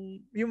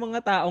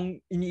taong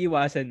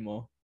iniiwasan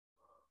mo,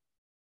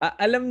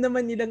 alam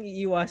naman nilang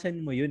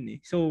iiwasan mo yun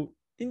eh. So,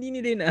 hindi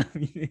nila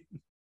inaaminin.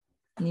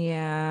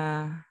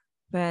 Yeah.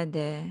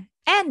 Pwede.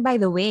 And by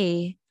the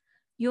way,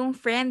 yung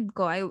friend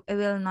ko, I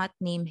will not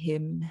name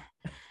him.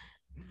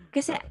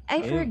 Kasi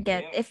I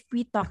forget if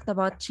we talked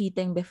about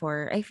cheating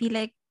before. I feel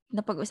like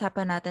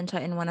napag-usapan natin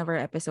siya in one of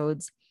our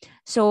episodes.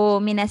 So,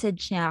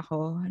 minessage niya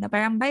ako na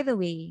parang, by the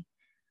way,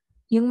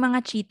 yung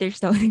mga cheaters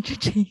daw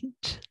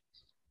nag-change.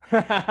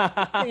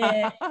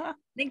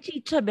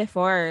 Nag-cheat siya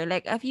before,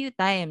 like a few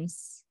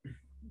times.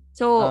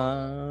 So,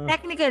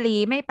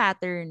 technically, may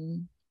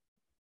pattern.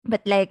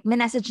 But like,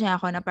 minessage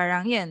niya ako na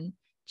parang, yun,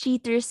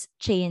 cheaters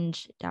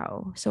change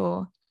daw.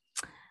 So,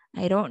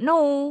 I don't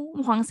know.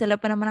 Mukhang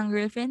sila pa naman ang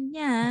girlfriend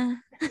niya.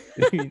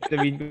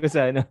 Sabihin ko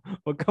sana,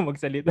 huwag ka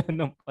magsalita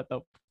ng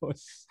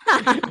patapos.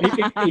 May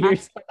 50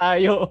 years pa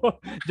tayo.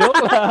 Joke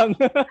lang.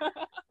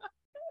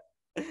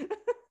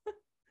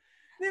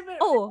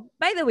 Oh,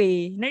 by the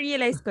way,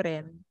 na-realize ko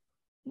rin.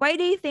 Why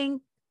do you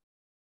think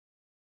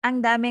ang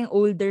daming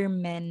older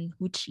men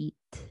who cheat?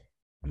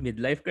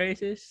 Midlife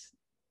crisis?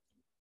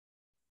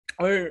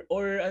 Or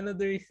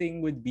another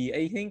thing would be,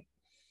 I think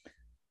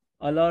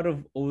a lot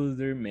of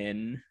older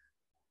men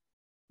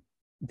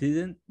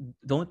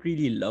don't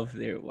really love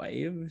their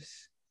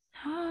wives.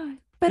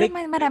 Pero like,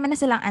 marami na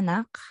silang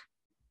anak.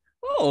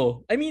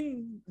 Oh, I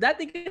mean,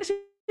 dati kasi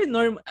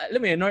alam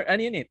mo yun,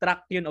 ano yun eh,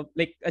 track yun of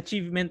like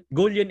achievement,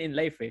 goal yun in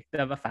life eh,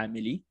 to have a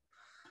family.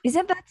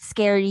 Isn't that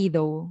scary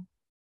though?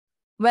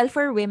 Well,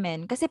 for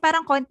women. Kasi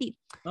parang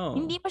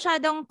hindi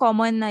masyadong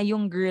common na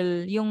yung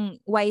girl,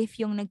 yung wife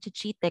yung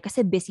nag-cheat eh.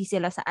 Kasi busy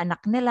sila sa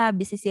anak nila,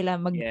 busy sila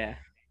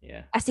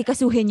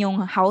asikasuhin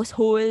yung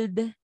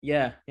household.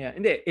 Yeah.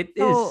 Hindi, it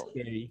is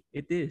scary.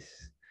 It is.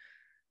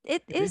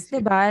 It is,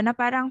 diba? Na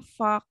parang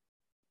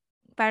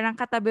parang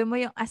katabi mo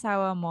yung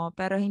asawa mo,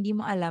 pero hindi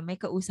mo alam,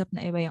 may kausap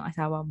na iba yung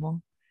asawa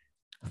mo.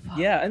 Fuck.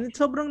 Yeah, and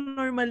sobrang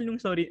normal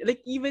nung story. Like,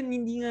 even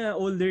hindi nga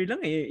older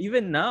lang eh.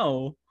 Even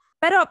now.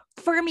 Pero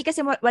for me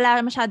kasi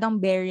wala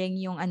masyadong bearing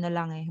yung ano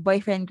lang eh,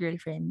 boyfriend,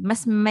 girlfriend.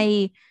 Mas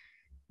may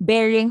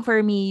bearing for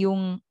me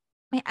yung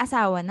may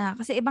asawa na.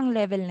 Kasi ibang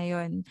level na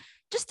yon.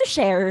 Just to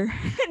share.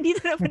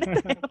 Dito naman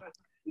na tayo.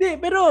 Hindi,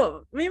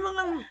 pero may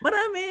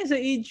marami sa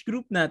age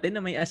group natin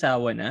na may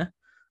asawa na.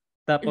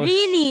 Tapos,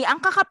 Really? Ang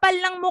kakapal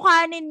ng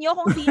mukha ninyo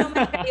kung sino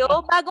man kayo?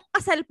 Bagong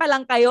kasal pa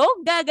lang kayo?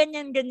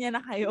 Gaganyan-ganyan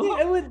na kayo?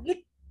 I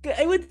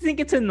would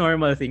think it's a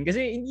normal thing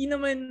kasi hindi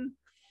naman.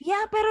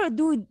 Yeah, pero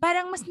dude,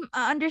 parang mas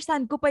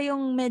understand ko pa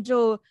yung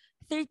medyo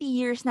 30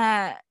 years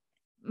na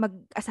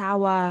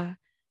mag-asawa.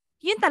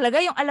 Yun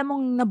talaga yung alam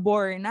mong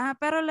na-bore na.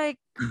 Pero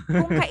like,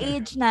 kung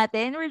ka-age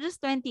natin, we're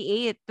just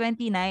 28,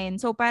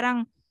 29. So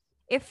parang,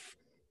 if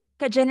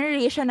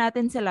ka-generation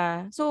natin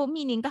sila, so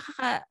meaning,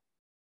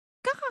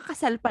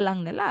 kakakasal pa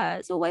lang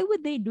nila. So why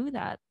would they do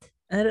that?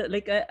 I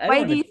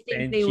Why don't do want you to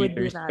think defend they would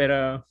do cheaters, that?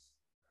 pero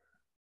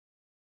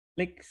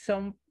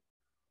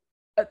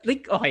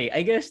like okay,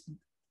 I guess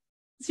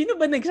sino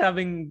ba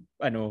nagsabing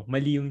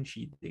mali yung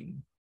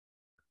cheating?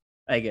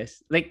 I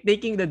guess like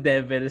taking the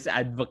devil's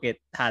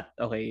advocate hat.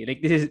 Okay, like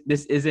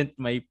this isn't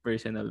my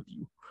personal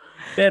view,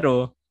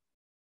 pero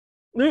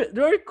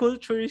there are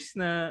cultures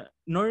na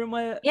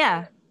normal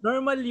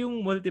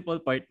yung multiple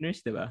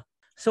partners, diba?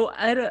 So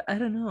I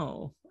don't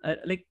know.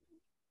 I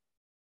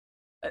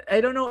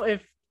don't know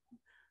if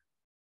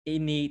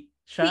innate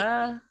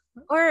siya.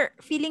 Or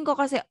feeling ko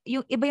kasi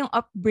yung iba yung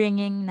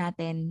upbringing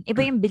natin,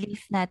 iba yung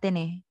belief natin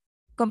eh,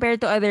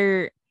 compared to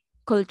other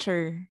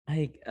culture.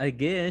 I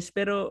guess,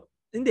 pero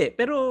hindi,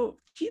 pero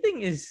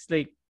cheating is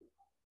like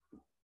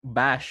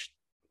bashed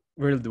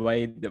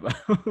worldwide, diba?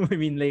 I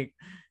mean, like,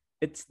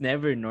 it's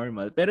never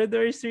normal. Pero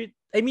there's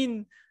I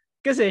mean,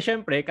 kasi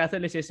syempre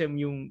Catholicism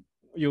yung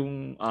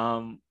yung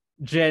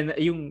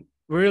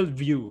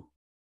worldview.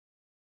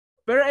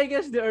 Pero I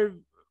guess there are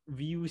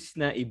views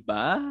na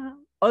iba.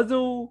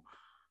 Although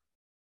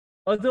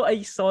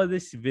I saw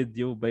this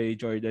video by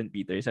Jordan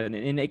Peterson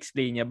and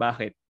in-explain niya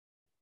bakit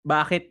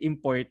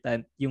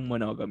important yung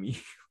monogamy.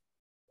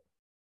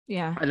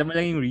 Yeah. Alam mo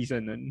lang yung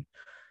reason nun.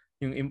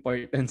 Yung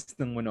importance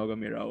ng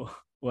monogamy raw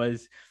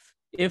was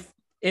if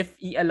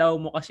i-allow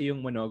mo kasi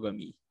yung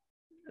monogamy,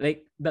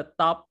 like the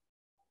top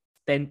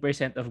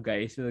 10% of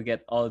guys will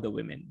get all the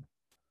women.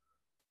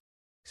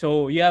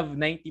 So you have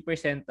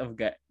 90% of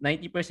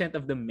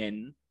the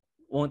men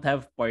won't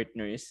have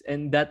partners,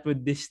 and that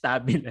would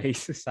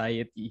destabilize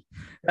society.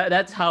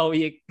 That's how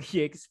he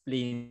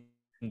explained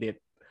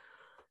it.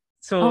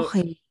 So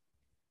Okay.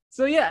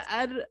 So yeah,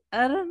 I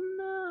don't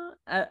know.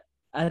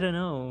 I don't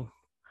know.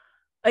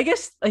 I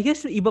guess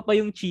iba pa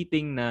yung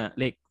cheating na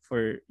like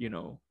for,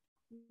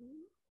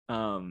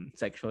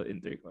 sexual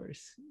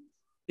intercourse.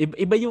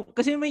 Iba yung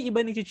kasi may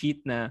iba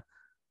nag-cheat na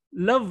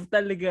love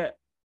talaga.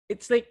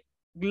 It's like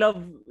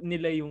love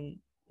nila yung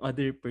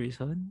other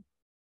person.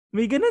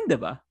 May ganun, 'di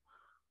ba?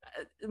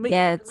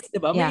 Yes.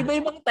 'Di ba? May Yeah.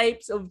 iba-ibang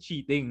types of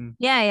cheating.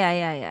 Yeah.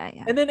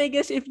 And then I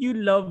guess if you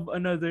love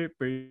another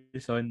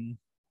person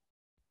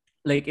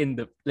like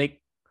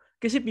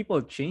kasi people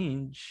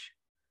change.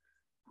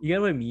 You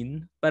know what I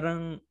mean?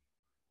 Parang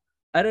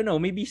I don't know,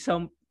 maybe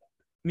some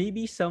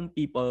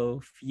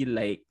people feel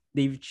like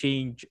they've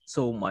changed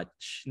so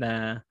much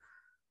na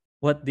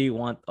what they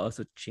want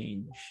also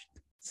changed.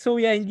 So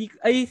yeah,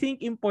 I think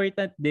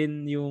important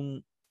din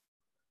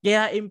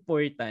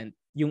important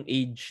yung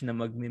age na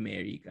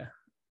magme-marry ka.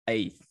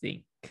 I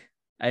think.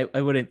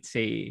 I wouldn't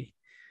say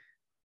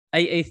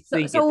I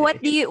think So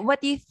what do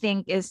you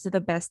think is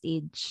the best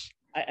age?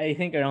 I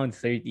think around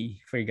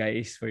 30 for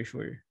guys for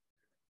sure.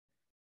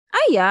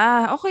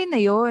 Yeah, okay na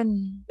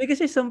yun. Like,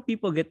 kasi some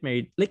people get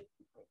married like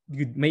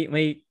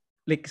may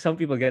like some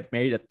people get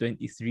married at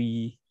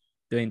 23,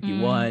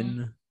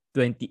 21,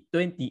 20,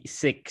 26.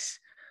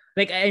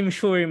 Like I'm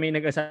sure may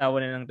nag-asawa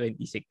na ng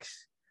 26.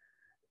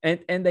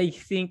 And I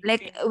think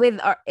Like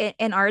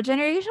in our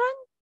generation?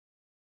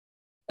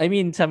 I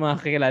mean sa mga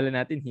kakilala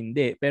natin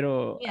hindi,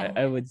 pero Yeah.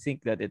 I would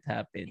think that it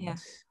happens. Yeah.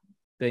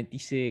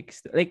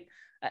 26. Like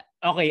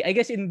okay, I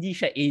guess hindi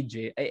siya age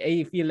eh.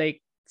 I feel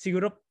like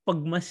siguro pag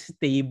mas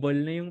stable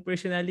na yung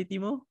personality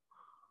mo.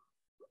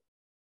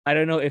 I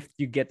don't know if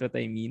you get what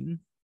I mean.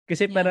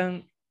 Kasi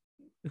parang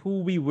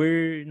who we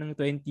were ng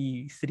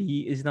 23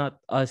 is not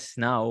us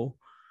now.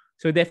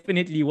 So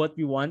definitely what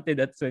we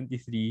wanted at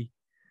 23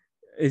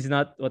 is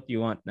not what you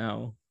want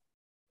now.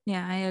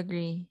 Yeah, I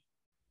agree.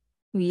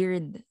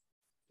 Weird.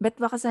 Ba't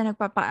ba kasi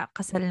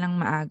nagpapakasal ng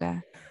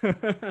maaga?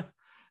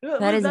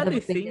 That is the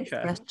biggest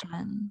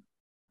question.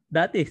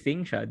 Dati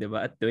thing siya, di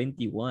ba? At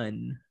 21,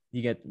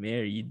 you get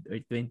married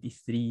or 23.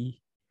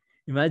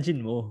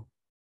 Imagine mo.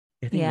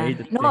 Getting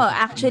married at 23. No,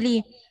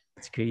 actually.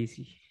 It's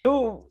crazy.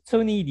 So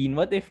Nadine,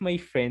 what if my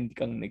friend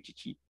kang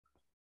nag-cheat?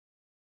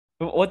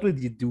 What would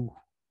you do?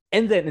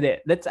 And then,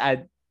 let's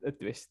add a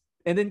twist.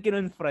 And then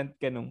kinonfront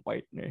ka ng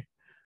partner.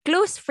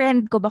 Close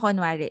friend ko ba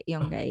kunwari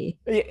yung guy?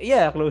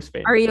 Yeah, close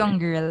friend. Or yung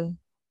girl?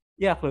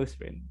 Yeah, close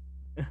friend.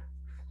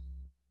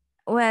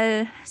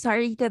 Well,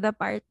 sorry to the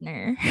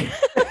partner.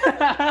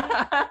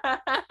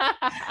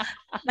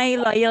 My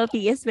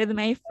loyalty is with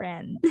my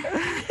friend.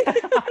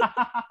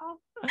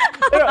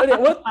 Pero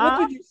what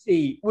would you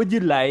say? Would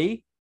you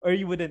lie or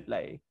you wouldn't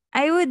lie?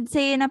 I would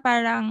say na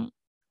parang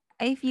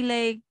I feel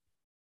like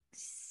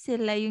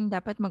sila yung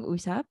dapat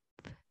mag-usap.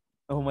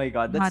 Oh my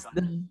God, Not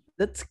dun.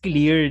 that's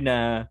clear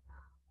na.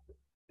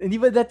 Hindi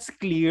ba that's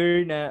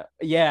clear na,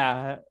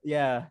 yeah.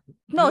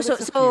 Hindi No, ba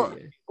that's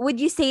clear?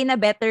 would you say na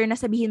better na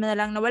sabihin mo na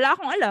lang na wala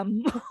akong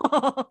alam?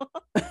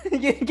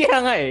 Kaya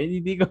nga eh,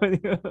 hindi ko.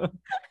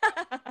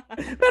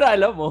 Pero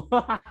alam mo.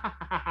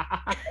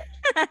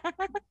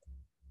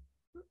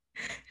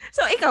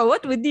 So, ikaw,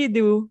 what would you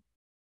do?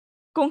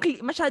 Kung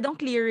masyadong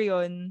clear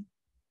yon.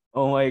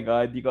 Oh my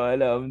God, di ko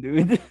alam,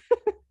 dude.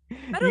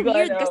 Parang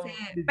weird kasi.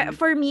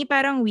 For me,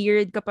 parang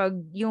weird kapag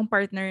yung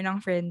partner ng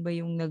friend mo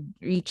yung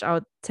nag-reach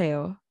out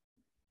sa'yo.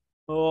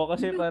 Oo,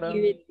 kasi parang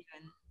weird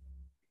yun.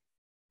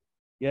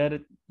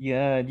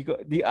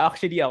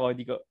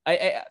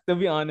 To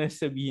be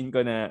honest, sabihin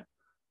ko na,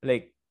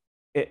 like,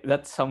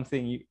 that's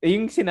something,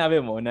 yung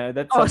sinabi mo na,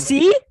 that's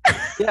something. See?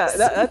 Yeah,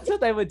 that's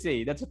what I would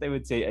say. That's what I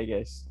would say, I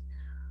guess.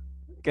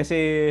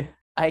 Kasi,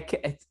 I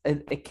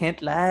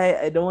can't lie.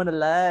 I don't wanna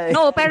lie.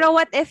 No, pero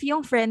what if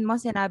yung friend mo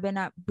sinabi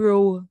na,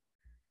 bro,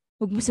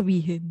 huwag mo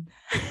sabihin.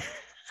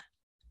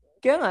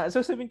 Kaya nga, so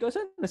sabihin ko,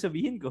 saan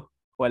nasabihin ko?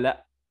 Wala.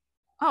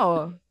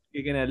 Oo.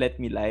 You're gonna let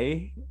me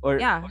lie?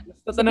 Or, yeah.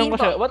 Tatanong ko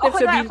siya, what if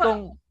sabihin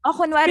kong,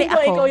 kunwari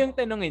ako. ikaw yung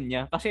tanongin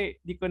niya? Kasi,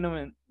 di ko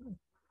naman.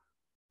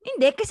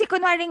 Hindi, kasi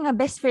kunwari nga,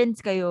 best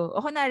friends kayo. O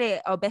kunwari,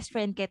 best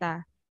friend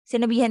kita.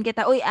 Sinabihan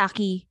kita, uy,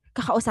 Aki,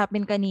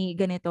 kakausapin ka ni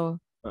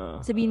ganito.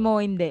 Sabihin mo,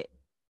 hindi.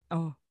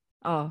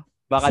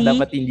 Baka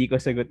dapat hindi ko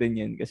sagutin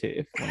yan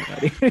kasi if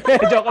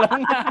joke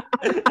lang.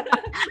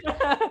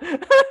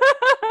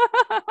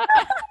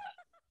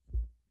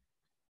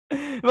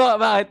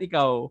 Bakit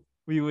ikaw?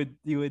 You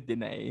would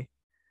deny?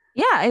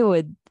 Yeah, I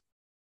would.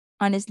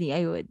 Honestly,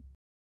 I would.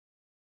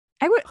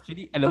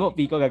 Actually, alam mo,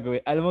 Pico,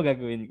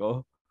 gagawin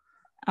ko?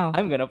 Oh.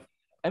 I'm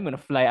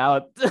gonna fly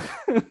out.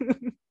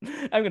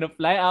 I'm gonna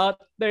fly out,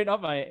 turn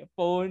off my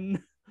phone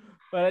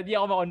para di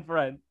ako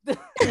ma-confront.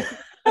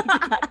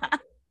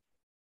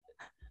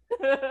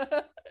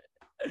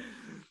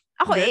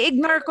 Ako,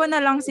 i-ignore ko na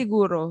lang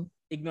siguro.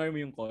 Ignore mo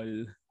yung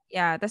call.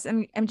 Yeah, tas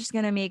I'm just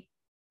gonna make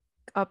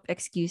up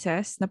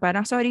excuses na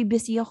parang, sorry,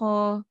 busy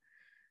ako.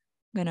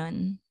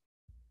 Ganon.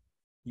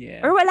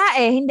 Yeah. Or wala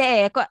hindi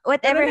eh.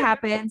 Whatever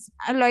happens,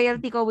 ang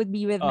loyalty ko would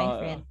be with my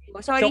friend.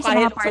 Sorry sa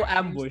mga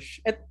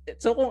partners.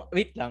 So ambush.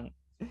 Wait lang.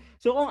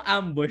 So kung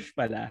ambush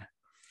pala,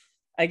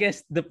 I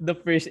guess the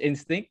first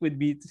instinct would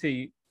be to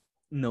say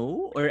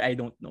no or I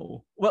don't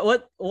know.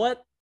 What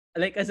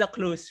like as a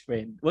close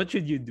friend, what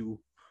should you do?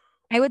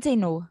 I would say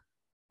no.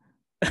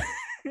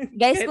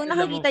 Guys, kung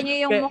nakikita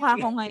niyo yung mukha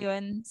ko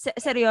ngayon,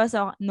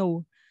 seryoso,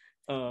 no.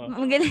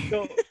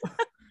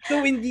 So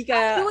hindi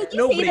ka would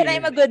you say that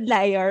I'm a good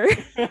liar?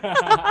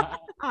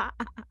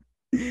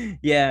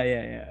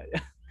 Yeah.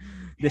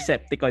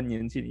 Decepticon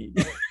yun si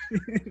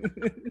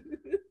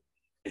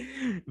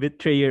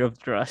Betrayer of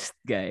trust,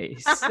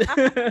 guys.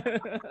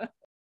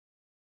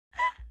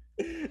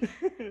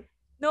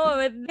 No,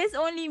 this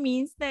only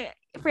means that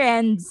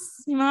friends,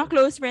 yung mga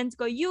close friends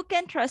ko, you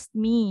can trust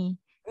me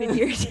with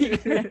your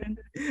secret.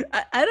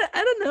 I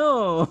don't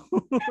know.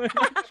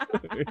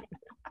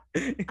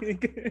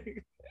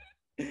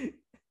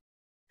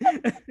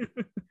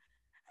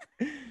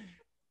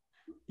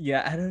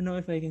 Yeah, I don't know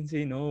if I can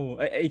say no.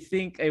 I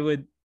think I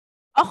would.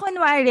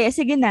 Kunwari,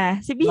 sige na.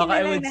 Sabihin na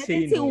lang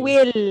natin si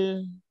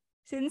Will.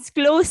 Since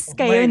close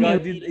kayo ni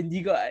Will.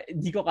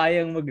 Hindi ko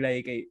kayang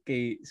mag-lie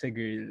kay sa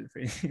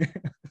girlfriend.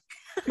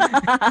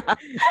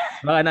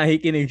 Baka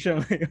nakikinig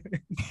siya ngayon.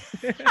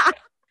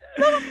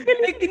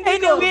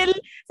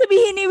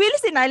 Sabihin ni Will,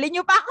 sinali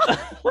niyo pa ako.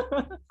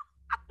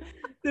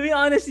 To be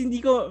honest,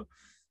 hindi ko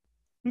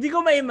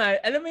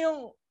ma-imagine. Alam mo yung,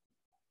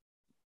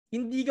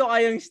 hindi ko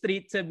kayang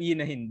straight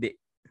sabihin na hindi.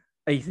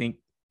 I think.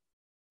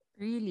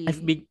 Really?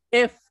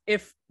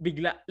 If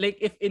bigla,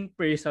 like if in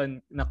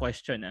person na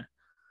question na,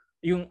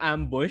 yung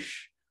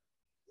ambush,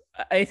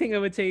 I think I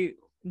would say,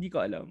 hindi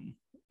ko alam.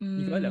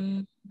 Hindi ko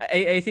alam.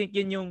 I think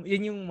yun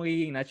yung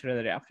magiging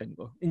natural reaction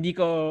ko. Hindi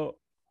ko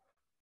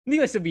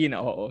sabihin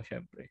na oo,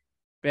 syempre.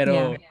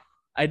 Pero, yeah.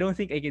 I don't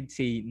think I could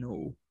say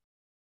no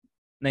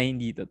na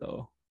hindi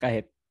totoo.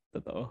 Kahit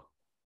totoo.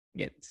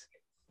 Gets.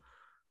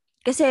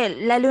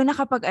 Kasi, lalo na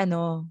kapag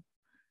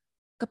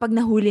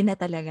nahuli na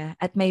talaga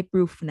at may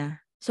proof na.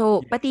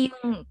 So, pati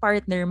yung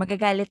partner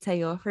magagalit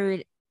sa'yo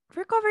for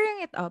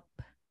covering it up.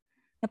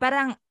 Na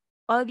parang,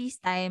 all this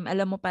time,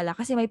 alam mo pala,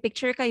 kasi may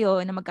picture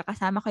kayo na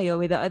magkakasama kayo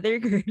with the other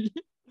girl.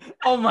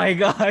 Oh my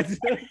God!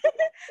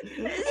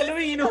 Alam mo,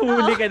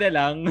 hinuhuli ka na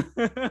lang.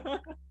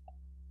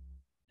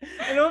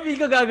 Alam mo,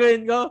 Pico,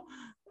 gagawin ko?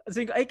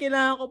 Ay,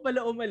 kailangan ko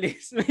pala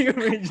umalis. May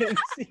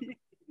emergency.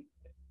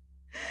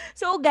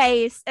 So,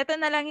 guys, ito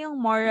na lang yung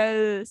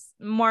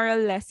moral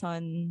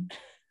lesson.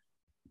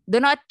 Do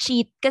not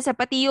cheat kasi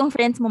pati yung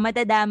friends mo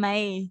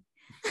madadamay.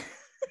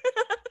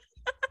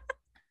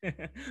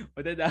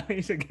 Madadamay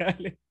sa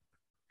galit.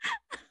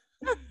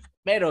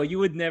 Pero you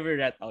would never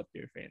rat out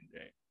your friend,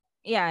 right?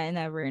 Yeah,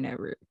 never.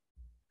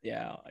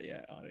 Yeah,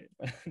 alright.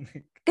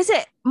 Kasi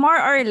more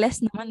or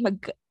less naman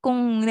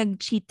kung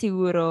nag-cheat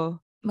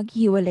siguro,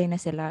 maghiwalay na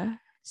sila.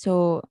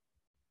 So,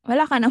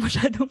 wala ka na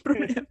masyadong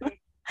problema.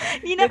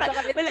 Hindi na,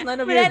 It's none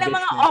of wala your na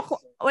mga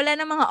business. wala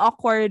na mga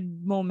awkward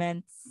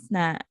moments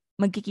na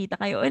magkikita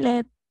kayo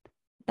ulit.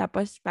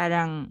 Tapos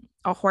parang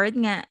awkward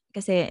nga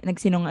kasi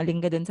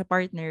nagsinungaling ka dun sa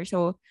partner.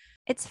 So,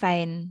 it's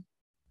fine.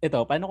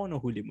 Ito, paano kung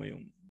nahuli mo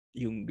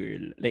yung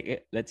girl?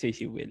 Like, let's say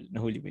si Will,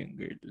 nahuli mo yung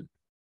girl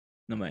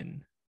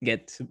naman.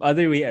 Gets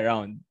other way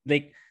around.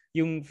 Like,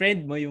 yung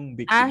friend mo yung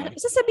biktima.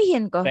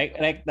 Sasabihin ko.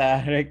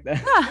 Rekta.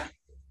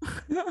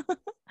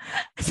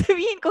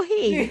 Sabihin ko,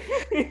 hey,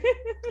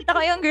 kita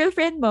ko yung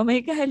girlfriend mo,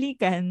 may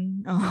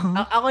kahalikan.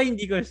 Ako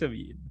hindi ko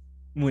sabihin.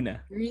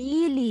 Muna.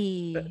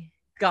 Really?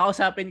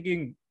 Kakausapin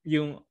ko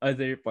yung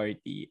other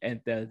party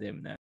and tell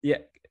them na,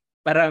 yeah,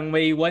 parang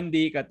may one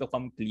day ka to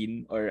come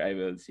clean or I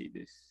will say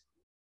this.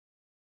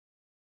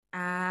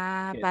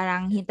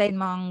 Parang hintayin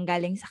mo ang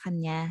galing sa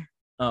kanya.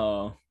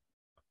 Oo.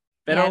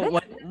 Pero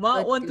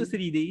yeah, 1 to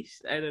 3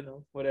 days, I don't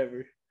know,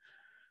 whatever.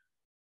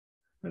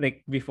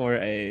 Like before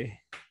I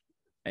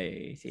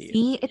say it.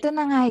 Ito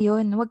na nga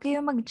yun. Huwag kayo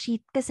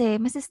mag-cheat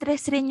kasi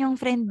mas-stress rin yung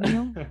friend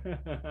niyo.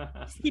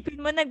 Isipin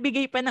mo,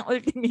 nagbigay pa ng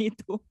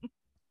ultimatum.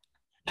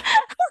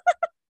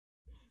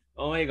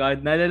 Oh my God,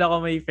 naalala ko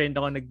may friend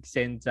ako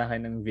nag-send sa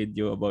akin ng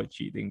video about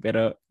cheating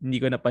pero hindi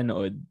ko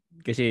napanood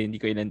kasi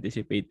hindi ko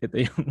in-anticipate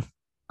ito yung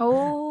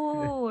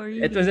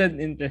really? It was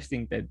an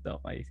interesting TED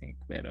Talk, I think.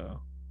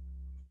 Pero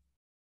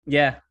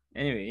yeah,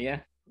 anyway,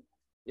 yeah.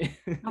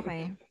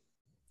 Okay.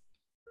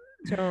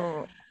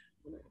 So,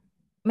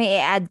 may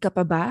i-add ka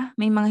pa ba?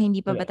 May mga hindi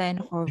pa ba tayo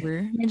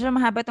na-cover? Medyo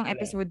mahaba tong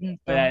episode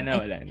nito. Wala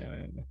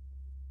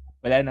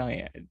na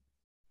kaya.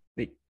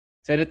 Like,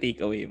 so the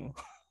takeaway mo.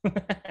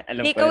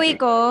 Takeaway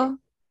ko,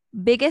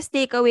 biggest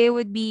takeaway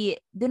would be,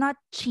 do not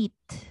cheat.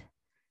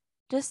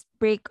 Just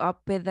break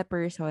up with the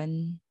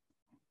person.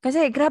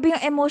 Kasi grabe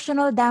yung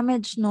emotional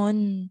damage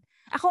nun.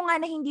 Ako nga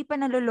na hindi pa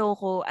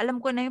naloloko,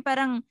 alam ko na yung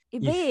parang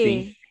iba you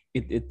think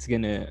it's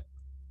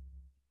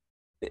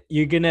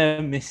you're gonna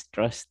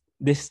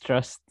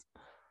distrust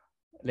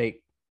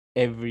like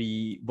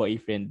every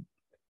boyfriend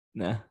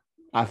na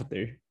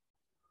after.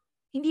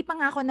 Hindi pa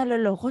nga ako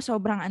naloloko,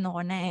 sobrang ano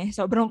ko na eh.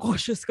 Sobrang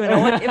cautious ko na.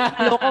 What if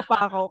naloko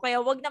pa ako? Kaya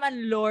wag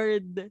naman,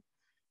 Lord.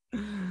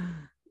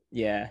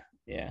 Yeah.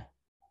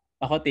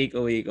 Ako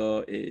takeaway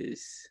ko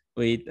is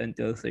wait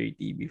until 30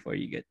 before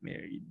you get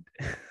married.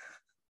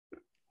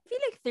 I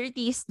feel like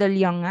 30 is still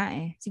young nga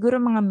eh. Siguro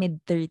mga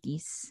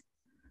mid-30s.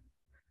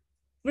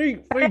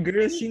 For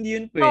girls, hindi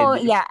yun pwede. Oh,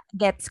 yeah,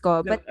 gets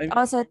ko. But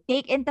also,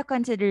 take into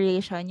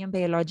consideration yung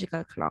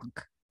biological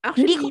clock.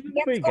 Actually, even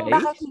for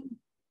guys?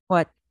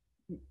 What?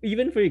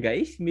 Even for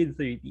guys,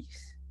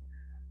 mid-30s?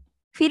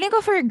 Feeling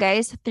ko for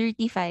guys,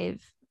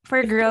 35.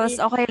 For girls,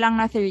 okay lang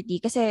na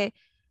 30. Kasi,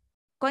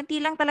 konti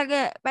lang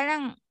talaga,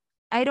 parang,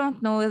 I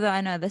don't know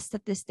the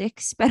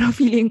statistics, pero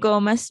feeling ko,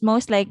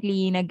 most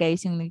likely na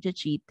guys yung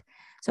nag-cheat.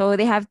 So,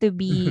 they have to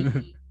be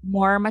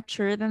more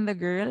mature than the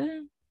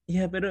girl.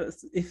 Yeah, pero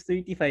if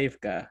 35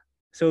 ka,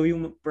 so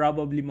yung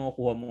probably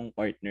makukuha mong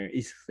partner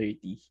is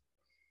 30.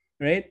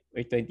 Right?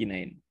 Or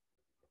 29.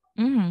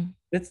 Mm.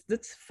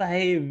 That's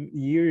 5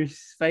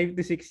 years, 5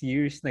 to 6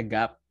 years na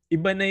gap.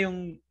 Iba na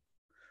yung,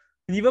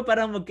 hindi ba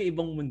parang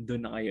magkaibang mundo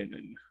na kayo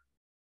nun?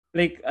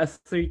 Like a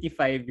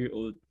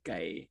 35-year-old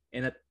guy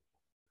and a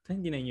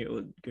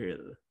 29-year-old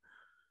girl.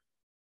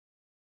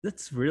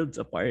 That's worlds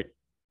apart.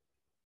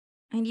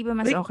 Hindi ba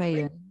mas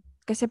okay yun?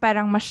 Kasi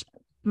parang mas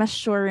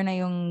sure na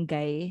yung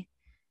guy.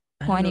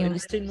 Kung ano yung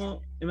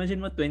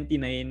imagine mo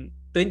 23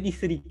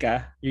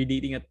 ka, you're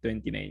dating a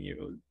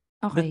 29-year-old.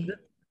 Okay.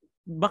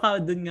 Baka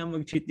doon nga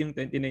mag-cheat yung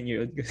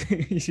 29-year-old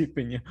kasi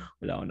isipin niya,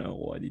 wala akong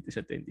nakukuha dito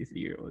sa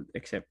 23-year-old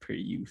except for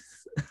youth.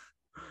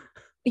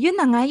 Yun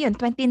na nga yun,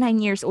 29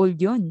 years old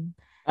yun.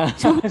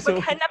 So,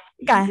 maghanap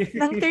ka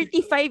ng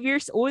 35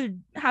 years old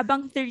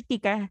habang 30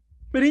 ka.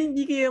 Pero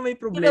hindi kaya may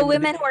problema. The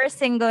women who are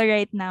single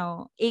right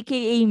now,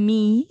 aka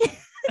me.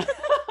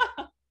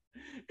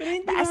 Pero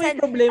hindi may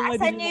problema din.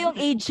 Taasan nyo yung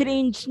age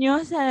range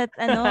nyo sa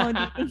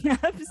dating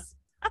apps.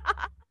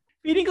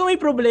 Feeling ko may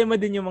problema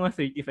din yung mga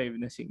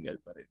 35 na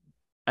single pa rin.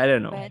 I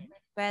don't know.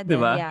 Pwede,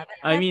 diba? yeah.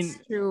 I mean,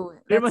 true.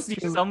 There must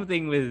be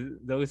something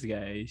with those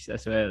guys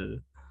as well.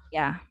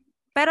 Yeah.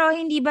 Pero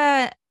hindi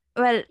ba,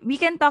 well, we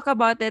can talk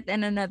about it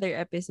in another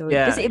episode.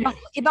 Yeah, kasi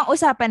ibang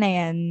usapan na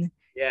yan.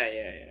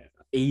 Yeah.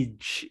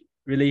 Age,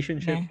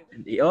 relationship.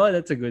 Yeah.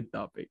 That's a good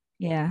topic.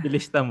 Yeah.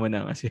 Ilista mo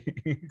na kasi.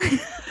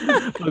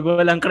 Pag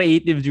walang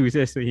creative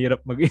juices,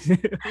 mahirap mag-isip.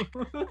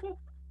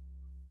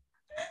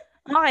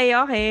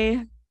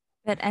 Okay.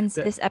 That ends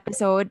this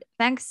episode.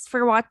 Thanks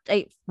for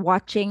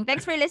watching.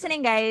 Thanks for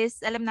listening, guys.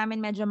 Alam namin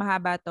medyo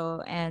mahaba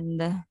to.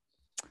 And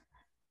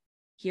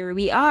here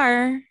we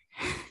are.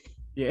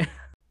 Yeah.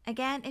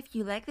 Again, if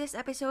you like this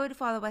episode,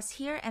 follow us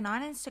here and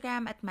on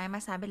Instagram at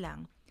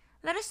 @maymasabilang.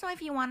 Let us know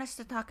if you want us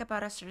to talk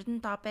about a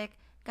certain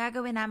topic.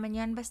 Gagawin namin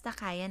yan basta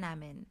kaya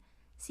namin.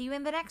 See you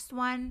in the next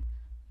one.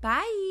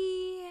 Bye!